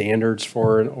set standards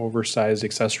for an oversized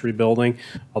accessory building,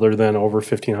 other than over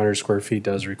 1,500 square feet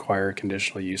does require a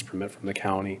conditional use permit from the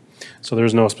county. So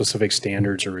there's no specific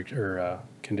standards or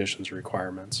conditions or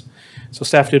requirements. So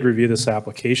staff did review this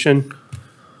application.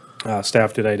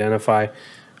 Staff did identify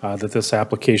that this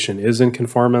application is in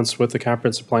conformance with the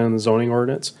comprehensive plan and the zoning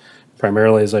ordinance.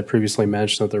 Primarily, as I previously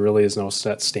mentioned, that there really is no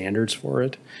set standards for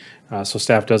it. So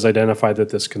staff does identify that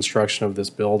this construction of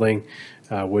this building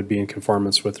would be in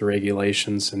conformance with the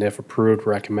regulations, and if approved,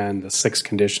 recommend the 6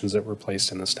 conditions that were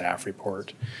placed in the staff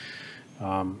report.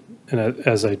 And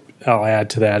as I'll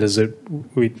add to that is that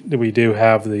we do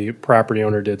have the property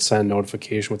owner did send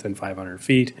notification within 500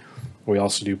 feet. We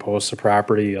also do post the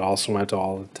property. It also went to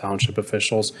all the township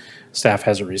officials. Staff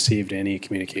hasn't received any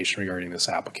communication regarding this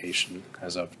application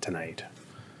as of tonight.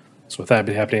 So with that, I'd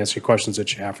be happy to answer your questions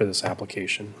that you have for this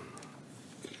application.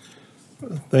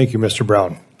 Thank you, Mr.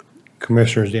 Brown.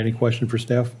 Commissioners, any question for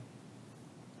staff?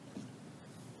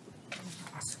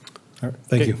 All right,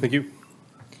 thank you. Thank you.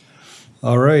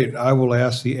 All right, I will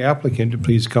ask the applicant to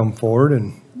please come forward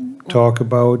and talk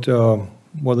about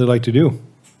what they'd like to do.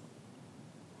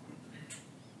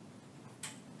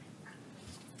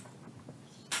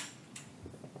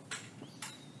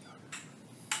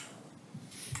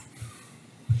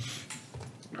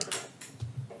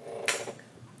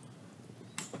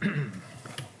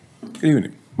 Good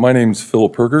evening. My name's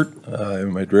Philip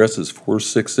Hergert. My address is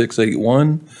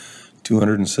 46681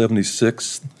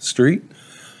 276th Street,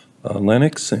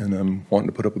 Lenox, and I'm wanting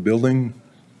to put up a building,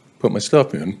 put my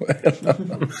stuff in.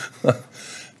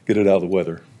 Get it out of the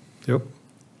weather. Yep.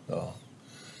 All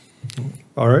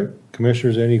right,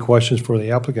 commissioners, any questions for the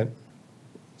applicant?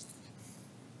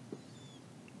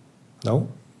 No?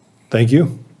 Thank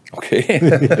you. Okay.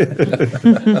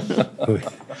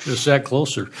 Just that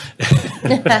closer.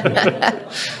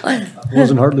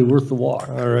 Wasn't hardly worth the walk.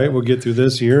 All right, we'll get through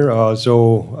this here.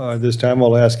 This time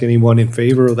I'll ask anyone in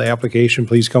favor of the application,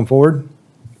 please come forward.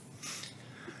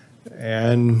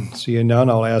 And seeing none,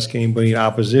 I'll ask anybody in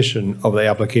opposition of the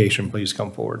application, please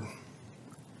come forward.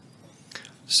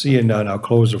 Seeing none, I'll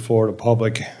close the floor to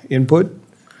public input,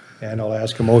 and I'll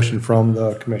ask a motion from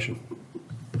the commission.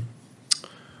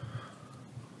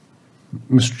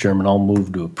 Mr. Chairman, I'll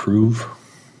move to approve.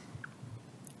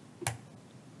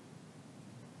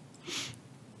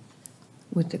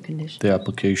 With the condition. The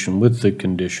application with the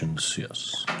conditions,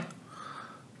 yes.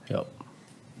 Yep.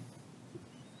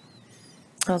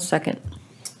 I'll second.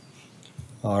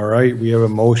 All right, we have a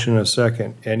motion and a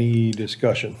second. Any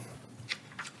discussion?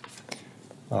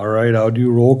 All right, I'll do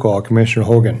roll call. Commissioner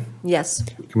Hogan. Yes.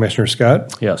 Commissioner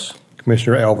Scott. Yes.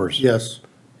 Commissioner Albers. Yes.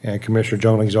 And Commissioner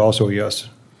Jungling's also a yes.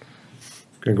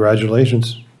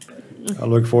 Congratulations. I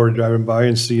look forward to driving by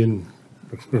and seeing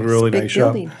a really Big nice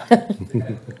shop. building.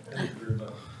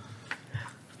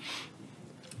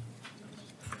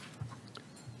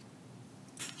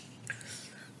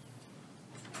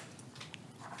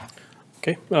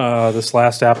 Okay, this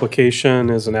last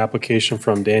application is an application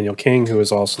from Daniel King, who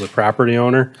is also the property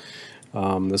owner.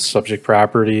 This subject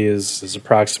property is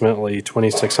approximately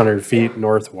 2,600 feet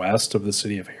northwest of the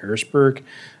city of Harrisburg.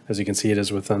 As you can see, it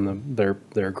is within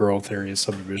their growth area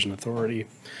subdivision authority.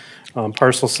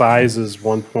 Parcel size is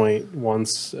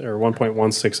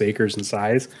 1.16 acres in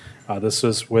size. This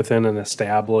is within an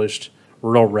established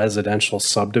rural residential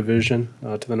subdivision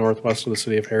to the northwest of the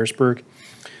city of Harrisburg.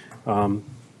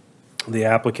 The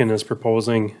applicant is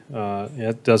proposing,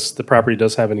 the property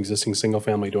does have an existing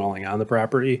single-family dwelling on the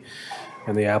property,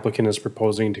 and the applicant is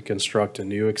proposing to construct a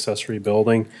new accessory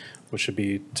building, which should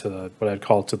be what I'd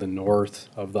call to the north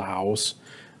of the house,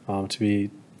 to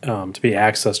be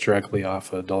accessed directly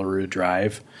off of Delarue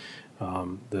Drive.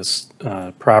 The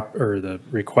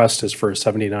request is for a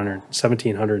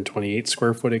 1,728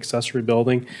 square foot accessory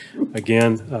building.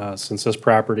 Again, since this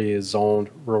property is zoned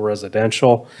rural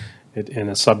residential, in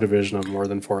a subdivision of more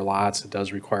than 4 lots, it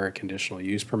does require a conditional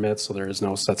use permit, so there is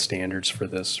no set standards for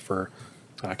this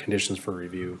conditions for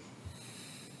review.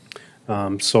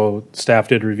 So staff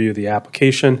did review the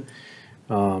application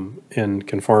in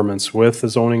conformance with the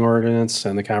zoning ordinance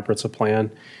and the comprehensive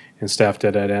plan, and staff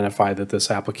did identify that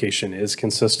this application is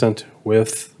consistent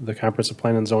with the comprehensive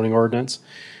plan and zoning ordinance,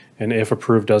 and if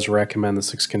approved, does recommend the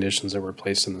 6 conditions that were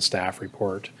placed in the staff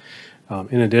report.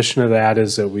 In addition to that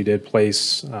is that we did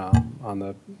place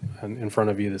in front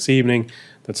of you this evening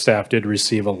that staff did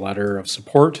receive a letter of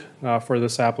support for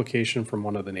this application from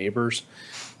one of the neighbors.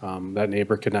 That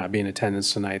neighbor could not be in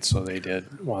attendance tonight, so they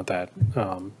did want that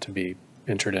to be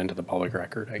entered into the public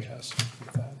record, I guess.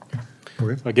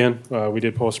 Okay. Again, we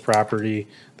did post property.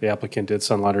 The applicant did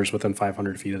send letters within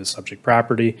 500 feet of the subject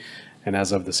property, and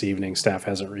as of this evening, staff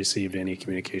hasn't received any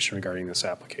communication regarding this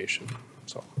application.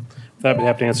 So with that, we'd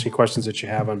have to answer any questions that you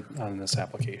have on this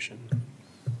application.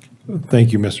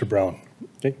 Thank you, Mr. Brown.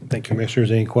 Okay, thank you.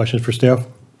 Commissioners, any questions for staff?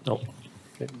 Nope.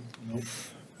 Okay.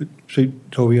 See,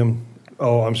 Toby,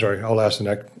 I'm sorry, I'll ask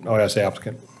the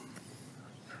applicant.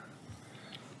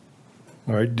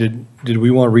 All right, did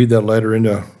we want to read that letter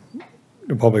into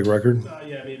the public record?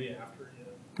 Yeah, maybe after.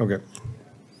 Yeah. Okay.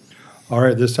 All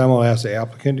right, this time I'll ask the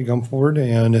applicant to come forward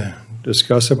and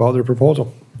discuss about their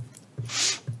proposal.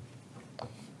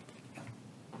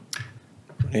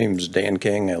 My name's Dan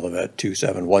King. I live at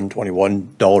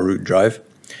 27121 Delarue Drive.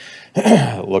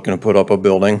 Looking to put up a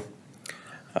building.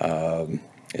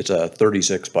 It's a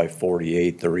 36 by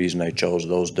 48. The reason I chose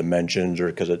those dimensions are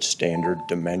because it's standard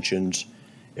dimensions.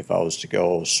 If I was to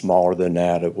go smaller than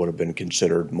that, it would have been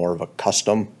considered more of a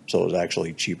custom. So it was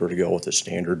actually cheaper to go with the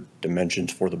standard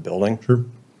dimensions for the building. Sure.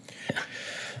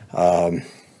 The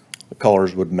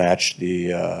colors would match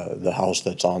the house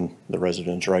that's on the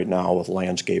residence right now with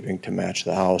landscaping to match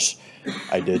the house.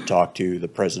 I did talk to the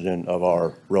president of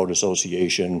our road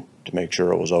association to make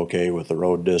sure it was okay with the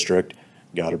road district,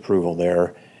 got approval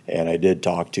there, and I did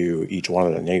talk to each one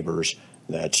of the neighbors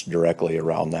that's directly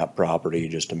around that property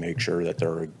just to make sure that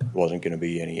there wasn't going to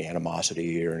be any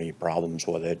animosity or any problems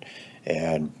with it.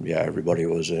 And yeah, everybody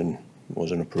was in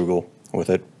approval with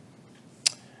it.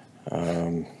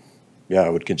 Yeah, I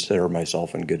would consider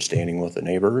myself in good standing with the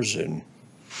neighbors, and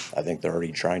I think they're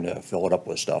already trying to fill it up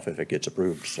with stuff if it gets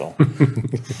approved, so.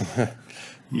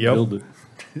 Yep. Build it.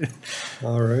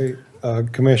 All right,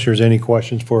 commissioners, any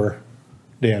questions for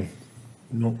Dan?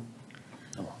 No.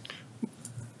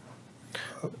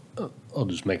 I'll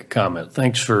just make a comment.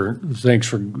 Thanks for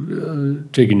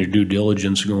taking your due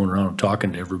diligence, going around and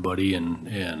talking to everybody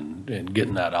and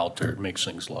getting that out there. It makes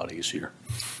things a lot easier.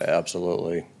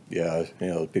 Absolutely. Yeah,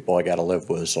 the people I gotta live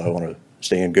with, so I want to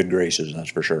stay in good graces,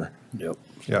 that's for sure. Yep.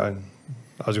 Yeah, and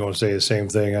I was going to say the same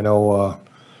thing. I know,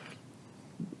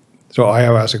 so I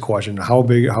have asked a question, how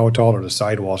tall are the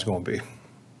sidewalls going to be?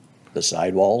 The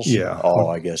sidewalls? Yeah. Oh,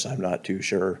 I guess I'm not too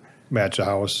sure. Match the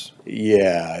house?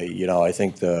 Yeah, I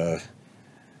think the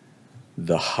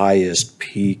highest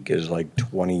peak is like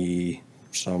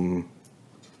 20-some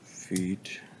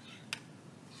feet.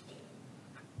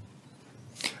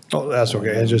 Oh, that's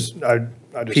okay. It's just, I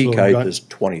just. Peak height is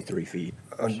 23 feet.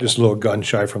 Just a little gun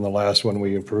shy from the last one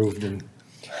we approved and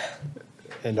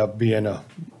end up being a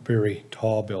very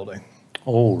tall building.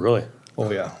 Oh, really?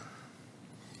 Oh, yeah.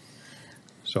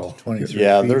 So. 23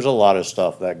 Yeah, feet. there's a lot of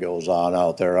stuff that goes on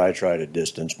out there. I try to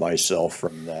distance myself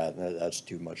from that. That's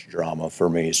too much drama for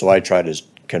me. So I try to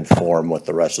conform with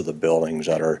the rest of the buildings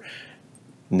that are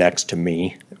next to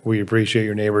me. We appreciate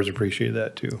your neighbors, appreciate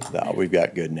that too. No, we've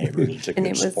got good neighbors. It's a And good it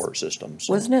was- support system.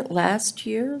 So. Wasn't it last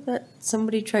year that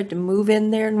somebody tried to move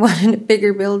in there and wanted a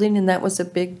bigger building, and that was a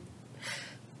big,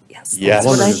 yes. Yes, that's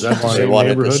what I Is that the thought. they same wanted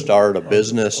to neighborhood? start a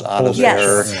business out of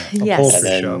Yes, there. yes. And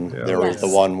then shop, yeah. there was the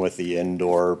Yes. one with the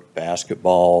indoor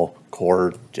basketball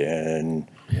court and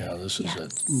Yeah, this is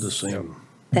the same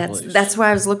place. That's why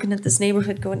I was looking at this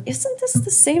neighborhood going, isn't this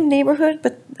the same neighborhood?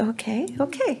 But, okay.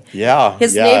 yeah.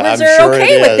 His yeah, neighbors I'm are sure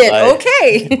okay with is. it,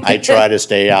 okay. I try to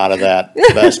stay out of that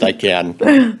best I can.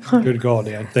 Good call,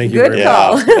 Dan. Thank you Good very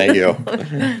call. much. Yeah, thank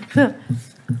you.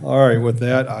 All right, with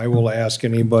that, I will ask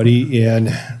anybody in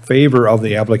favor of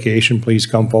the application, please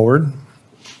come forward.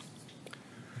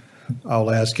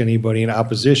 I'll ask anybody in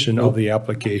opposition of the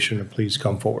application to please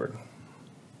come forward.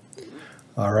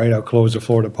 All right, I'll close the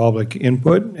floor to public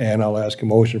input, and I'll ask a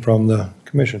motion from the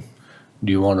commission.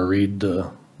 Do you want to read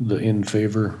the in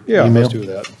favor Yeah, email? let's do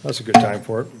that. That's a good time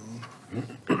for it.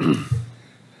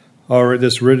 All right,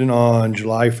 this written on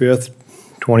July 5th,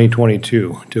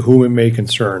 2022. To whom it may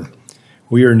concern,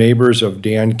 we are neighbors of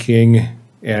Dan King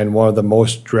and one of the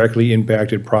most directly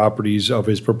impacted properties of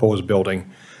his proposed building.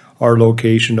 Our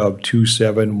location of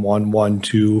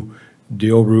 27112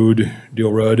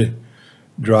 Dilrud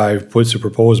Drive puts the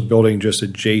proposed building just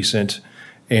adjacent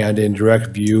and in direct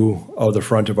view of the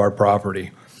front of our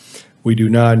property. We do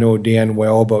not know Dan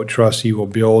well, but trust he will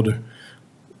build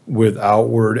with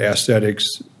outward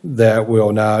aesthetics that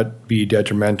will not be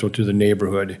detrimental to the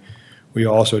neighborhood. We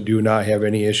also do not have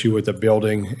any issue with the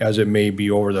building as it may be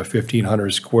over the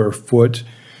 1,500 square foot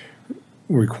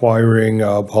requiring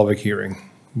a public hearing,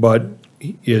 but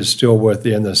is still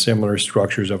within the similar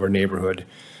structures of our neighborhood.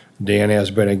 Dan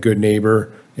has been a good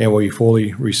neighbor and we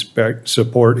fully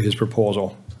support his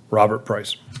proposal. Robert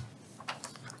Price.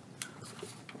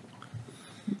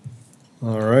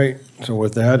 All right, so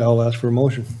with that, I'll ask for a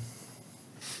motion.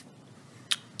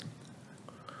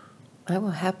 I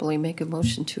will happily make a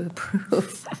motion to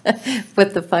approve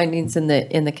with the findings in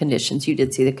the conditions. You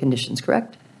did see the conditions,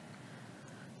 correct?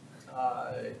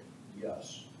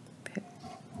 Yes. I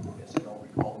guess I don't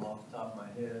recall them off the top of my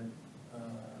head.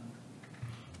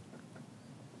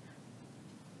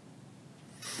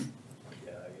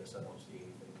 Yeah, I guess I don't see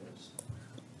anything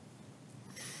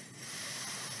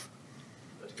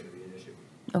that's gonna be an issue.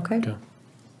 Okay.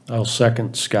 I'll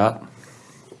second Scott.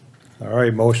 All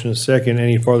right, motion is second.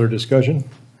 Any further discussion?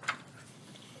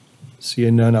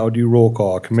 Seeing none, I'll do roll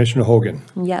call. Commissioner Hogan.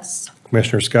 Yes.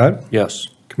 Commissioner Scott. Yes.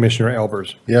 Commissioner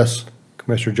Albers. Yes.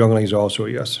 Commissioner Jungling is also a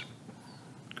yes.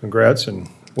 Congrats and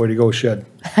way to go, Shed.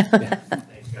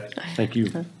 Thank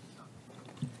you.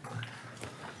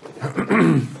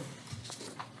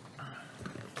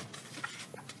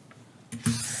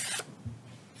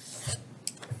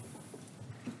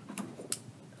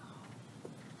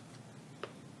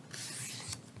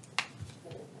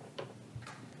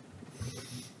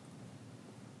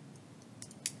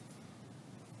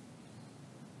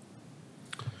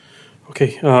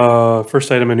 Okay,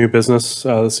 first item of new business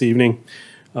this evening.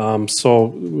 So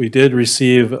we did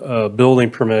receive a building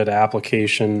permit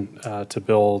application to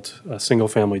build a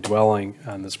single-family dwelling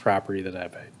on this property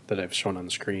that I've shown on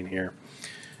the screen here.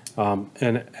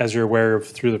 And as you're aware of,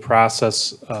 through the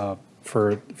process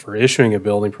for issuing a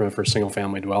building permit for a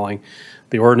single-family dwelling,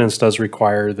 the ordinance does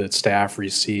require that staff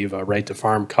receive a right to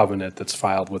farm covenant that's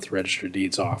filed with the Register of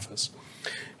Deeds office.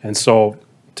 And so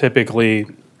typically,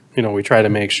 we try to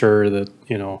make sure that,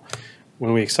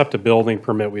 when we accept a building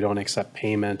permit, we don't accept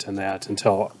payment and that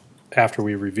until after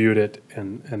we reviewed it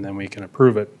and then we can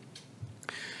approve it.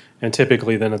 And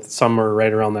typically then at somewhere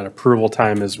right around that approval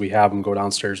time is we have them go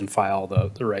downstairs and file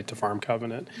the right to farm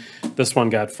covenant. This one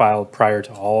got filed prior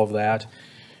to all of that.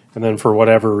 And then for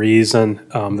whatever reason,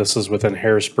 this is within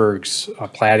Harrisburg's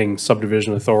platting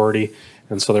subdivision authority.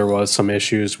 And so there was some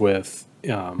issues with,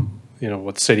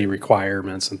 with city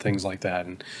requirements and things like that.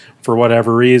 And for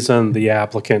whatever reason, the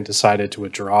applicant decided to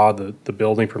withdraw the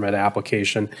building permit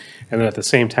application and then at the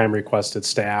same time requested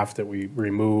staff that we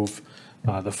remove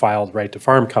the filed right to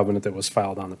farm covenant that was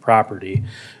filed on the property.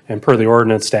 And per the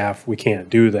ordinance staff, we can't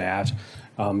do that.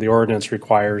 The ordinance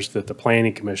requires that the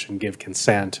planning commission give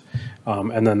consent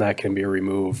and then that can be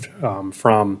removed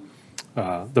from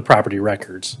the property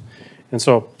records. And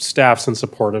so staff's in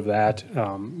support of that.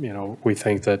 We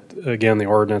think that, again, the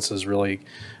ordinance is really,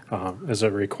 is a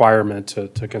requirement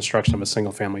to construction of a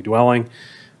single-family dwelling.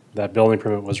 That building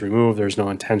permit was removed. There's no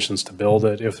intentions to build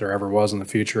it. If there ever was in the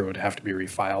future, it would have to be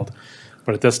refiled.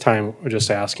 But at this time, we're just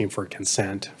asking for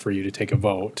consent for you to take a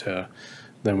vote to,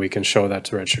 then we can show that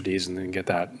to Register of Deeds and then get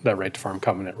that right to farm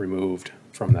covenant removed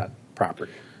from that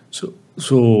property. So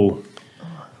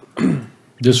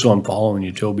just so I'm following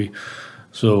you, Toby.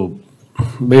 So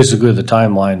basically the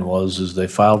timeline is they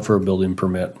filed for a building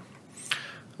permit.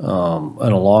 And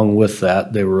along with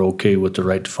that, they were okay with the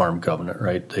right to farm covenant,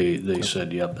 right? They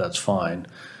said, yep, that's fine.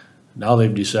 Now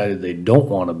they've decided they don't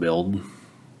want to build,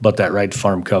 but that right to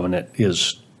farm covenant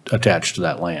is attached to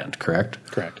that land, correct?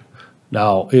 Correct.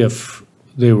 Now, if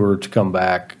they were to come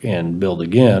back and build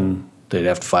again, they'd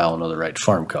have to file another right to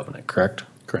farm covenant, correct?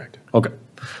 Correct. Okay.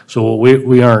 So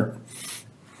we aren't,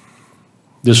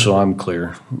 just so I'm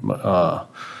clear,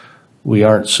 we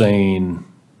aren't saying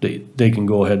they can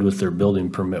go ahead with their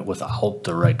building permit without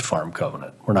the right to farm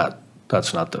covenant. We're not,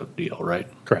 that's not the deal, right?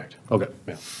 Correct. Okay.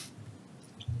 Yeah.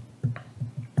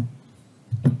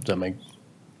 Does that make,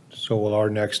 So will our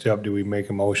next step, do we make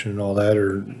a motion and all that,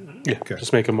 or? Yeah, Okay.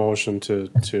 just make a motion to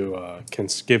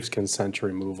give consent to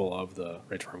removal of the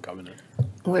right to farm covenant.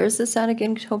 Where is this at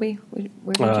again, Toby? Where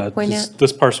did you point This at?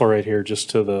 this parcel right here, just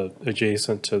to the,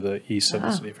 adjacent to the east of the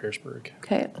Ah. city of Harrisburg.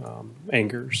 Okay,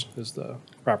 Angers is the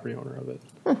property owner of it.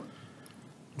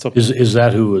 It's up- is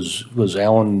that who was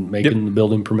Alan making the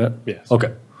building permit? Yes.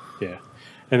 Okay. Yeah,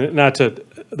 and not to,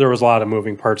 there was a lot of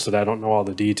moving parts that I don't know all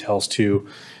the details to.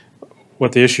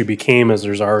 What the issue became is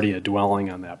there's already a dwelling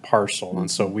on that parcel,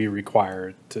 and so we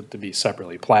required it to be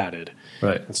separately platted.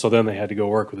 Right. And so then they had to go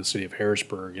work with the city of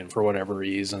Harrisburg, and for whatever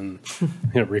reason,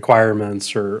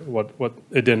 requirements or what,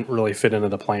 it didn't really fit into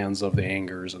the plans of the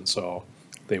Angers, and so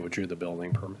they withdrew the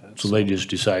building permit. So they just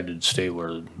decided to stay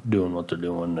where they're doing what they're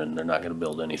doing, and they're not gonna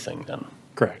build anything then?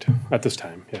 Correct, at this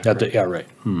time, yeah. At the, correct. yeah, right.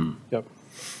 Yep,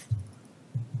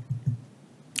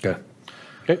 Okay.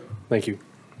 okay, thank you.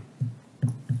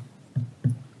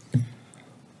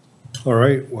 All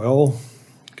right, well,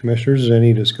 commissioners,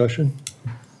 any discussion?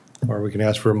 Or we can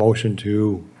ask for a motion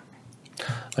to,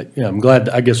 Yeah, I'm glad,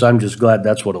 I guess I'm just glad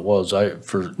that's what it was.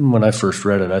 When I first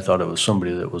read it, I thought it was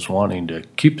somebody that was wanting to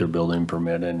keep their building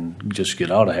permit and just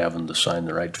get out of having to sign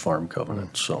the right to farm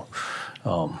covenant, so,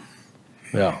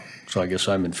 yeah, so I guess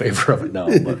I'm in favor of it now,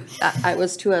 but. I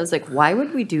was too, I was like, why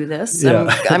would we do this? Yeah,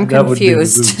 I'm that would be-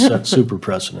 confused. would set super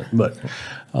precedent, but,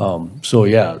 so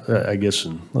yeah, I guess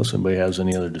unless anybody has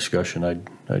any other discussion,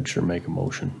 I'd sure make a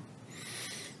motion.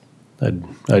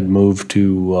 I'd move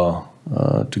to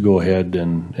go ahead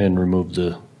and remove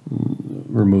the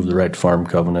right to farm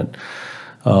covenant,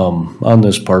 on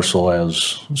this parcel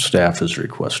as staff is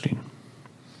requesting.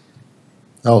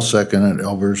 I'll second it,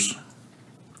 Elbers.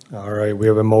 all right, we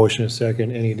have a motion, a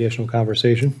second, any additional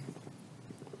conversation?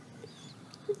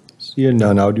 Seeing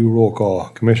none, I'll do roll call.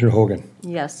 Commissioner Hogan,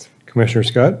 Yes. Commissioner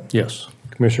Scott, Yes.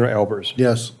 Commissioner Albers,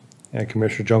 Yes. and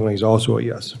Commissioner Jungling is also a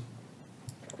yes.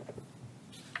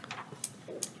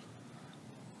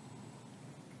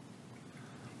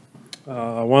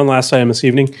 One last item this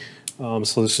evening.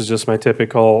 So this is just my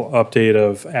typical update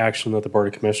of action that the Board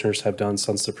of Commissioners have done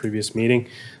since the previous meeting.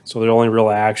 So the only real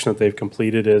action that they've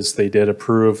completed is they did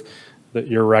approve that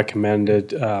your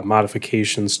recommended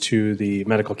modifications to the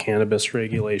medical cannabis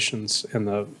regulations in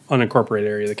the unincorporated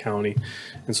area of the county.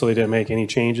 And so they didn't make any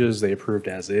changes. They approved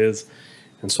as is.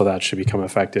 And so that should become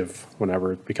effective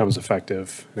whenever it becomes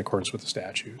effective in accordance with the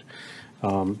statute.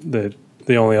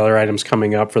 The only other items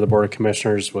coming up for the Board of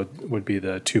Commissioners would be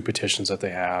the two petitions that they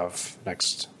have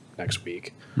next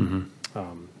week. And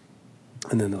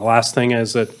then the last thing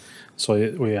is that, so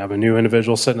we have a new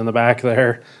individual sitting in the back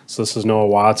there. So this is Noah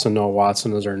Watson. Noah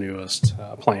Watson is our newest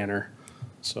planner.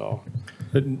 So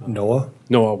Noah?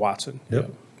 Noah Watson.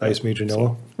 Yep. Nice to meet you,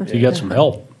 Noah. You got some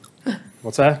help.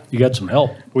 What's that? You got some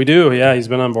help. We do, yeah. He's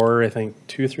been on board, I think,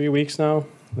 2-3 weeks now.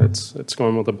 It's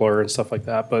going with the blur and stuff like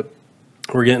that. But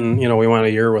we're getting, we went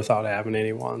a year without having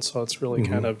anyone. So it's really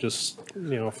kind of just,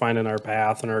 finding our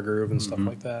path and our groove and stuff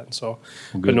like that. So,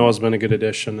 but Noah's been a good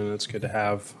addition, and it's good to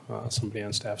have somebody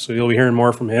on staff. So you'll be hearing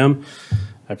more from him.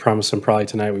 I promise him probably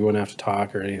tonight we wouldn't have to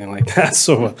talk or anything like that.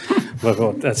 So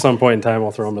but at some point in time,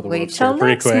 we'll throw him to the Wait till woods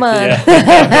pretty next quick. month.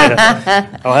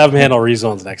 Yeah. I'll have him handle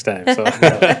rezones next time.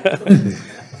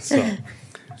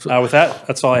 So, with that,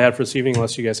 that's all I had for this evening,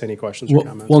 unless you guys have any questions or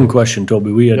comments. One question,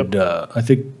 Toby. We had, I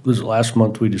think, was it last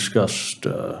month we discussed,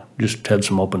 just had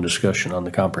some open discussion on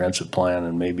the comprehensive plan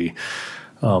and maybe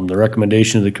the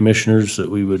recommendation of the commissioners that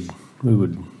we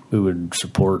would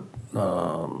support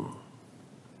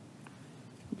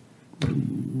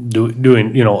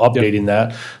doing, updating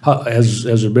that. Has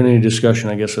there been any discussion,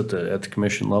 I guess, at the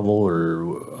commission level, or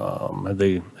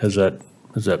has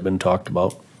that been talked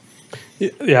about?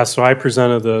 Yeah, so I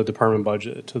presented the department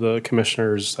budget to the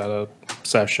commissioners at a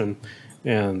session,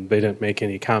 and they didn't make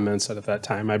any comments at that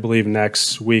time. I believe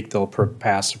next week they'll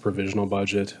pass a provisional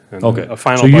budget and Okay. a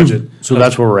final budget. So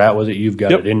that's where we're at with it? You've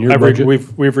got it in your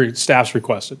budget? Staff's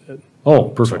requested it. Oh,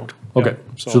 perfect. So, Okay.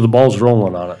 yeah, So the ball's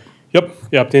rolling on it.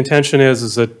 Yep. The intention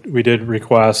is that we did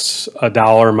request a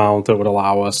dollar amount that would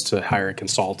allow us to hire a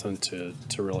consultant to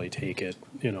really take it,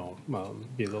 be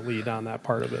the lead on that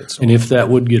part of it. So And if that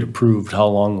would get approved, how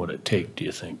long would it take, do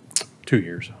you think? 2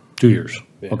 years. 2 years?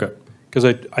 Yeah. Okay. Because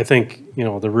I think,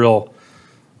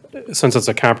 since it's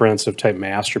a comprehensive type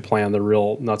master plan, the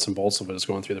real nuts and bolts of it is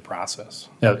going through the process.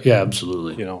 Yeah,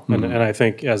 absolutely. And I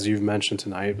think, as you've mentioned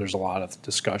tonight, there's a lot of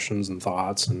discussions and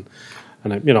thoughts, and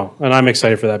I'm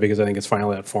excited for that because I think it's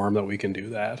finally that form that we can do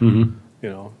that. you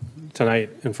know, tonight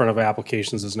in front of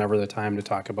applications is never the time to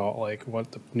talk about like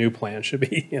what the new plan should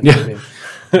be. You know what I mean?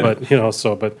 But, you know,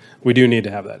 but we do need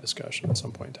to have that discussion at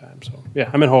some point in time. So, yeah,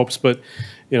 I'm in hopes, but,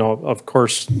 you know, of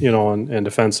course, you know, in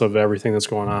defense of everything that's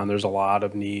going on, there's a lot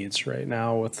of needs right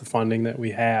now with the funding that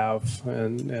we have.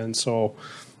 And so,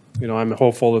 you know, I'm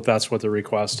hopeful that that's what the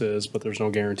request is, but there's no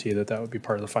guarantee that that would be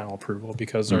part of the final approval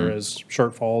because there is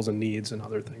shortfalls and needs and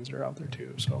other things that are out there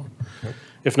too. So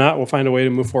if not, we'll find a way to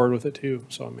move forward with it too.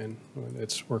 So, I mean,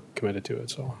 we're committed to it.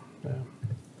 So, yeah.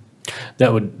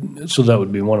 That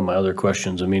would be one of my other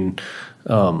questions. I mean,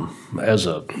 as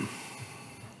I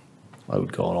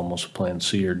would call it almost a plan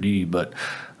C or D, but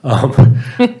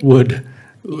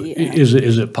is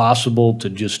it possible to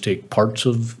just take parts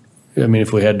of, I mean,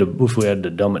 if we had to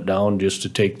dumb it down just to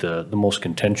take the most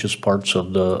contentious parts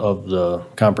of the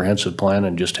comprehensive plan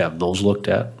and just have those looked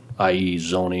at, i.e.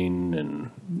 zoning and,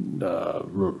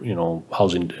 you know,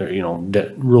 housing, you know,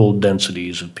 rural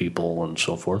densities of people and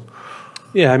so forth?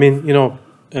 Yeah, I mean, you know,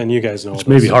 and you guys know it's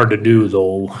maybe hard to do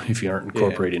though if you aren't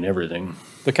incorporating everything.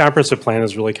 The comprehensive plan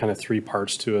is really kind of three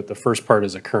parts to it. The first part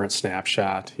is a current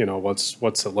snapshot. You know, what's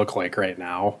it look like right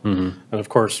now? And of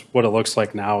course, what it looks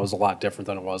like now is a lot different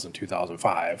than it was in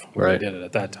 2005 when we did it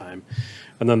at that time.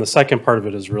 And then the second part of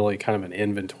it is really kind of an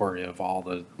inventory of all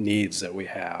the needs that we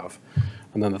have.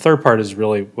 And then the third part is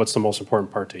really what's the most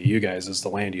important part to you guys is the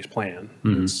land use plan.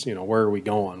 It's, you know, where are we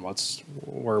going?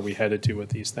 Where are we headed to with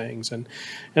these things? And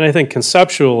I think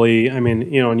conceptually, I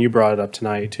mean, you know, and you brought it up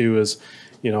tonight too, is,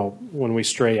 you know, when we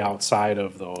stray outside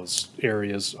of those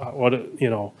areas, you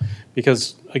know,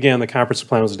 because again, the comprehensive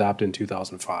plan was adopted in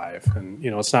 2005 and,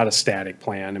 you know, it's not a static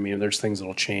plan. I mean, there's things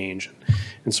that'll change.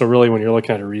 And so really when you're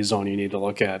looking at a rezone, you need to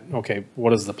look at, okay,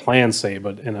 what does the plan say?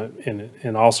 But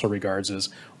in also regards is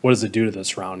what does it do to the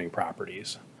surrounding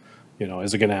properties? You know,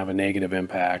 is it going to have a negative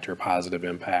impact or positive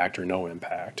impact or no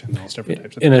impact and those different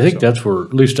types of things. And I think that's where,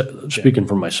 at least speaking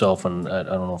for myself, and I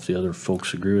don't know if the other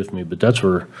folks agree with me, but that's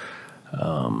where,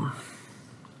 I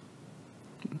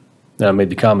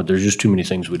made the comment, there's just too many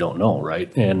things we don't know,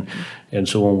 right? And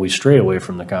so when we stray away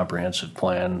from the comprehensive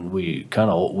plan, we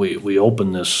kind of, we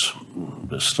open this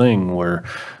thing where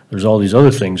there's all these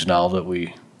other things now that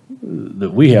we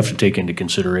have to take into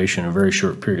consideration in a very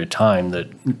short period of time that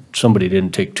somebody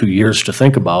didn't take 2 years to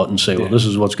think about and say, well, this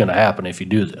is what's going to happen if you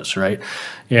do this, right?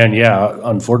 And yeah,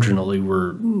 unfortunately,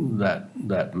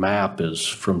 that map is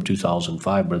from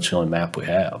 2005, but it's the only map we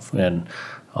have. And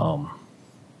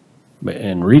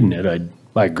reading it,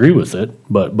 I agree with it,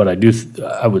 but I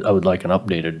would like an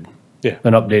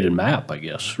updated map, I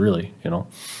guess, really, you know.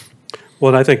 Well,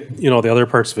 and I think, you know, the other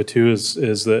parts of it too is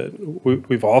that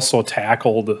we've also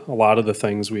tackled a lot of the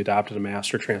things. We adopted a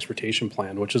master transportation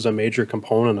plan, which is a major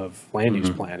component of land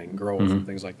use planning, growth and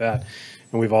things like that.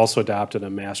 And we've also adopted a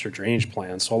master drainage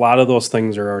plan. So a lot of those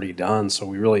things are already done. So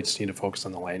we really just need to focus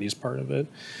on the land use part of it.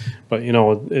 But, you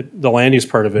know, the land use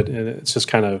part of it, and it's just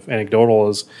kind of anecdotal,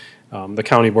 is the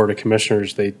County Board of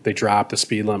Commissioners, they dropped the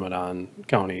speed limit on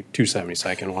County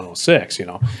 272nd 106, you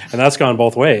know, and that's gone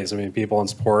both ways. I mean, people in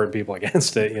support and people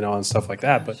against it, you know, and stuff like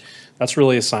that. But that's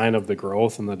really a sign of the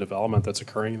growth and the development that's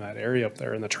occurring in that area up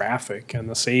there, and the traffic and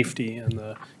the safety and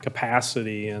the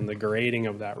capacity and the grading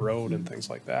of that road and things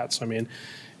like that. So, I mean,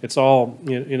 it's all,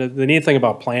 you know, the neat thing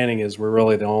about planning is we're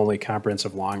really the only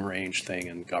comprehensive long-range thing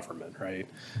in government, right?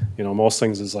 You know, most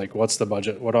things is like, what's the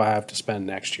budget? What do I have to spend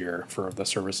next year for the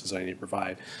services I need to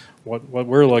provide? What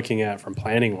we're looking at from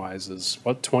planning-wise is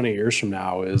what 20 years from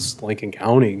now is Lincoln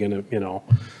County going to, you know,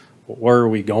 where are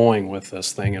we going with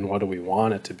this thing and what do we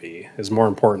want it to be is more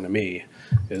important to me.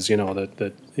 Is, you know,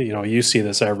 that you know, you see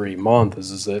this every month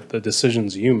is that the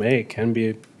decisions you make can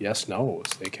be yes, no's,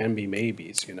 they can be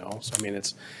maybes, you know. So I mean,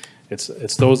 it's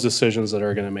those decisions that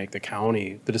are going to make the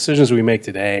county, the decisions we make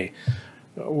today.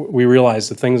 We realize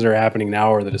the things that are happening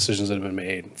now are the decisions that have been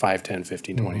made 5, 10,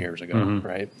 15, 20 years ago,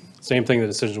 right? Same thing, the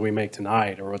decisions we make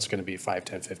tonight are what's going to be 5,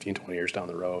 10, 15, 20 years down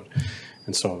the road.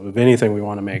 And so if anything, we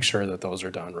want to make sure that those are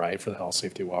done right for the health,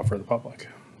 safety, welfare of the public,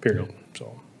 period.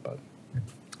 So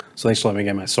thanks for letting me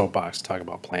get my soapbox to talk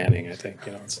about planning. I think,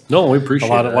 you know, it's we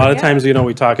appreciate it. A lot of times, you know,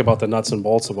 we talk about the nuts and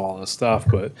bolts of all this stuff,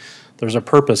 but there's a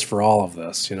purpose for all of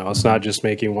this. You know, it's not just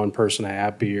making one person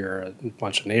happy or a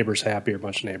bunch of neighbors happy or a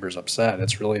bunch of neighbors upset.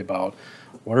 It's really about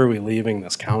what are we leaving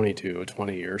this county to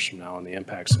 20 years from now and the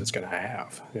impacts it's going to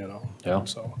have, you know. Yeah.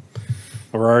 So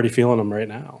we're already feeling them right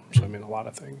now. So, I mean, a lot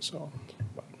of things. So.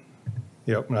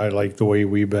 Yep, and I like the way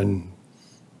we've been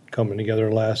coming together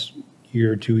the last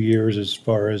year, 2 years, as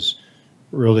far as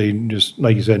really just,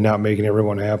 like you said, not making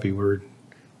everyone happy. We're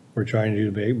trying to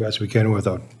do the best we can with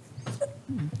a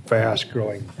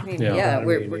fast-growing. I mean, Yeah. yeah,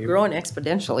 we're Economy. growing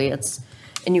exponentially.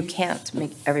 And you can't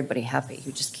make everybody happy.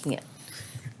 You just can't.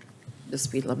 The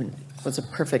speed limit was a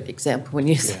perfect example when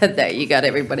you said that. You got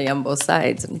everybody on both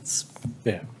sides and it's,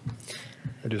 Yeah.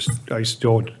 I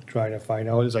still trying to find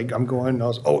out, it's like, I'm going,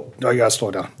 oh, no, I gotta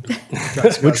slow down.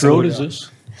 Which road is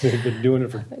this? They've been doing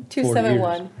it for 40 years.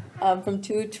 271,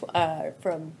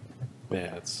 from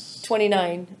Yeah, it's,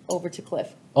 29 over to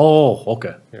Cliff. Oh,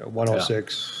 okay. Yeah,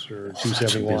 106 or Such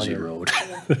a 271. busy or- road.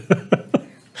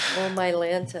 oh, my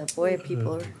Lanta, boy,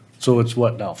 people are So it's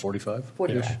what now, 45?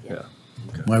 45, yeah.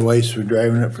 My wife's been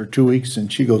driving it for 2 weeks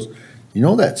and she goes, you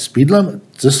know that speed limit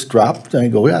just dropped? And I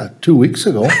go, yeah, 2 weeks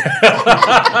ago.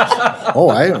 Oh,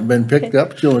 I haven't been picked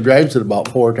up. She only drives it about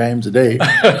 4 times a day.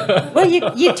 Well,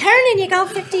 you turn and you go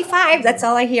 55, that's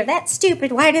all I hear. That's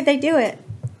stupid, why did they do it?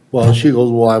 Well, she goes,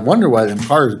 well, I wonder why them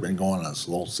cars have been going on the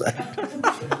slow side.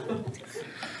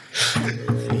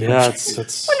 yeah,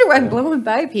 it's, wonder why I'm blowing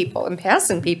by people and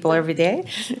passing people every day.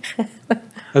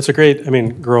 that's a great, I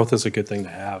mean, growth is a good thing to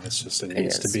have. It's just, it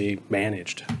needs to is. be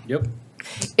managed. Yep.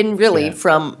 And really, Yeah.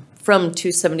 from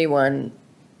 271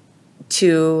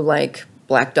 to like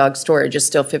Black Dog Storage is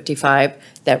still 55,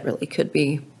 that really could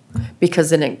be, because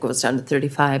then it goes down to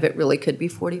 35, it really could be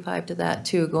 45 to that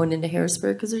too, going into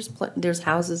Harrisburg, because there's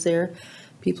houses there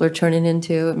people are turning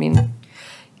into. I mean,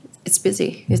 it's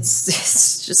busy. It's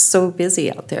just so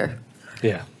busy out there.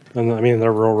 Yeah, and I mean,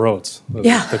 they're rural roads.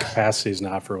 Yeah. The capacity is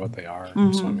not for what they are.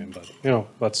 So I mean, but, you know,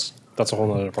 that's a whole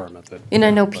nother department that. And I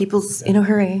know people's in a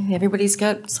hurry. Everybody's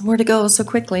got somewhere to go so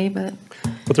quickly, but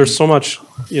But there's so much,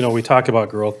 you know, we talk about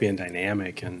growth being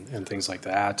dynamic and things like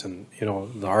that. And, you know,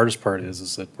 the hardest part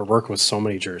is that we're working with so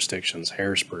many jurisdictions,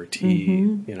 Harrisburg,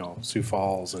 you know, Sioux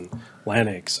Falls and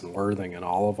Lenox and Worthing and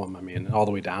all of them. I mean, all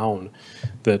the way down.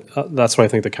 That's why I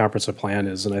think the comprehensive plan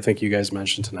is, and I think you guys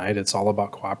mentioned tonight, it's all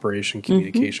about cooperation,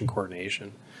 communication,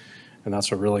 coordination. And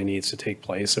that's what really needs to take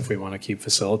place if we want to keep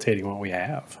facilitating what we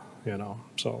have, you know,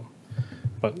 so.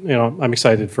 But, you know, I'm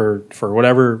excited for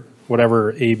whatever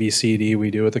A, B, C, D we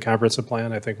do with the comprehensive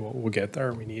plan. I think we'll get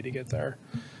there. We need to get there.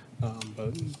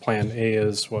 But Plan A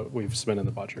is what we've submitted in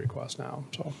the budget request now,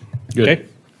 so. Good. Okay,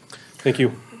 thank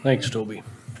you. Thanks, Toby.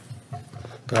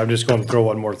 I'm just gonna throw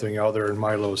one more thing out there in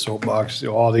my little soapbox.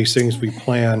 All these things we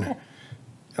plan,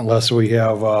 unless we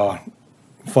have,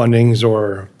 fundings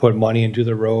or put money into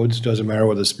the roads, doesn't matter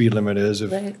what the speed limit is.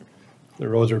 If right. the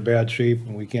roads are in bad shape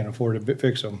and we can't afford to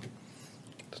fix them,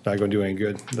 it's not gonna do any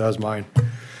good. That was mine.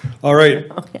 All right.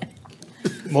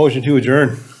 Motion to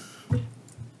adjourn.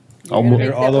 You're gonna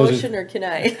make All that those in- motion, or can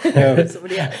I? Yeah. Or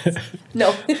somebody else?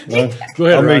 No. Go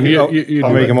ahead, I'll Ron. make, You I'll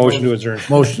do make it. a motion to adjourn.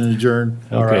 Motion adjourned.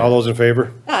 All right, Okay. all those in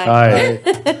favor? Aye.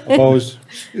 Opposed?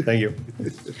 Thank you.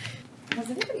 Has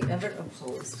anybody ever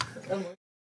opposed?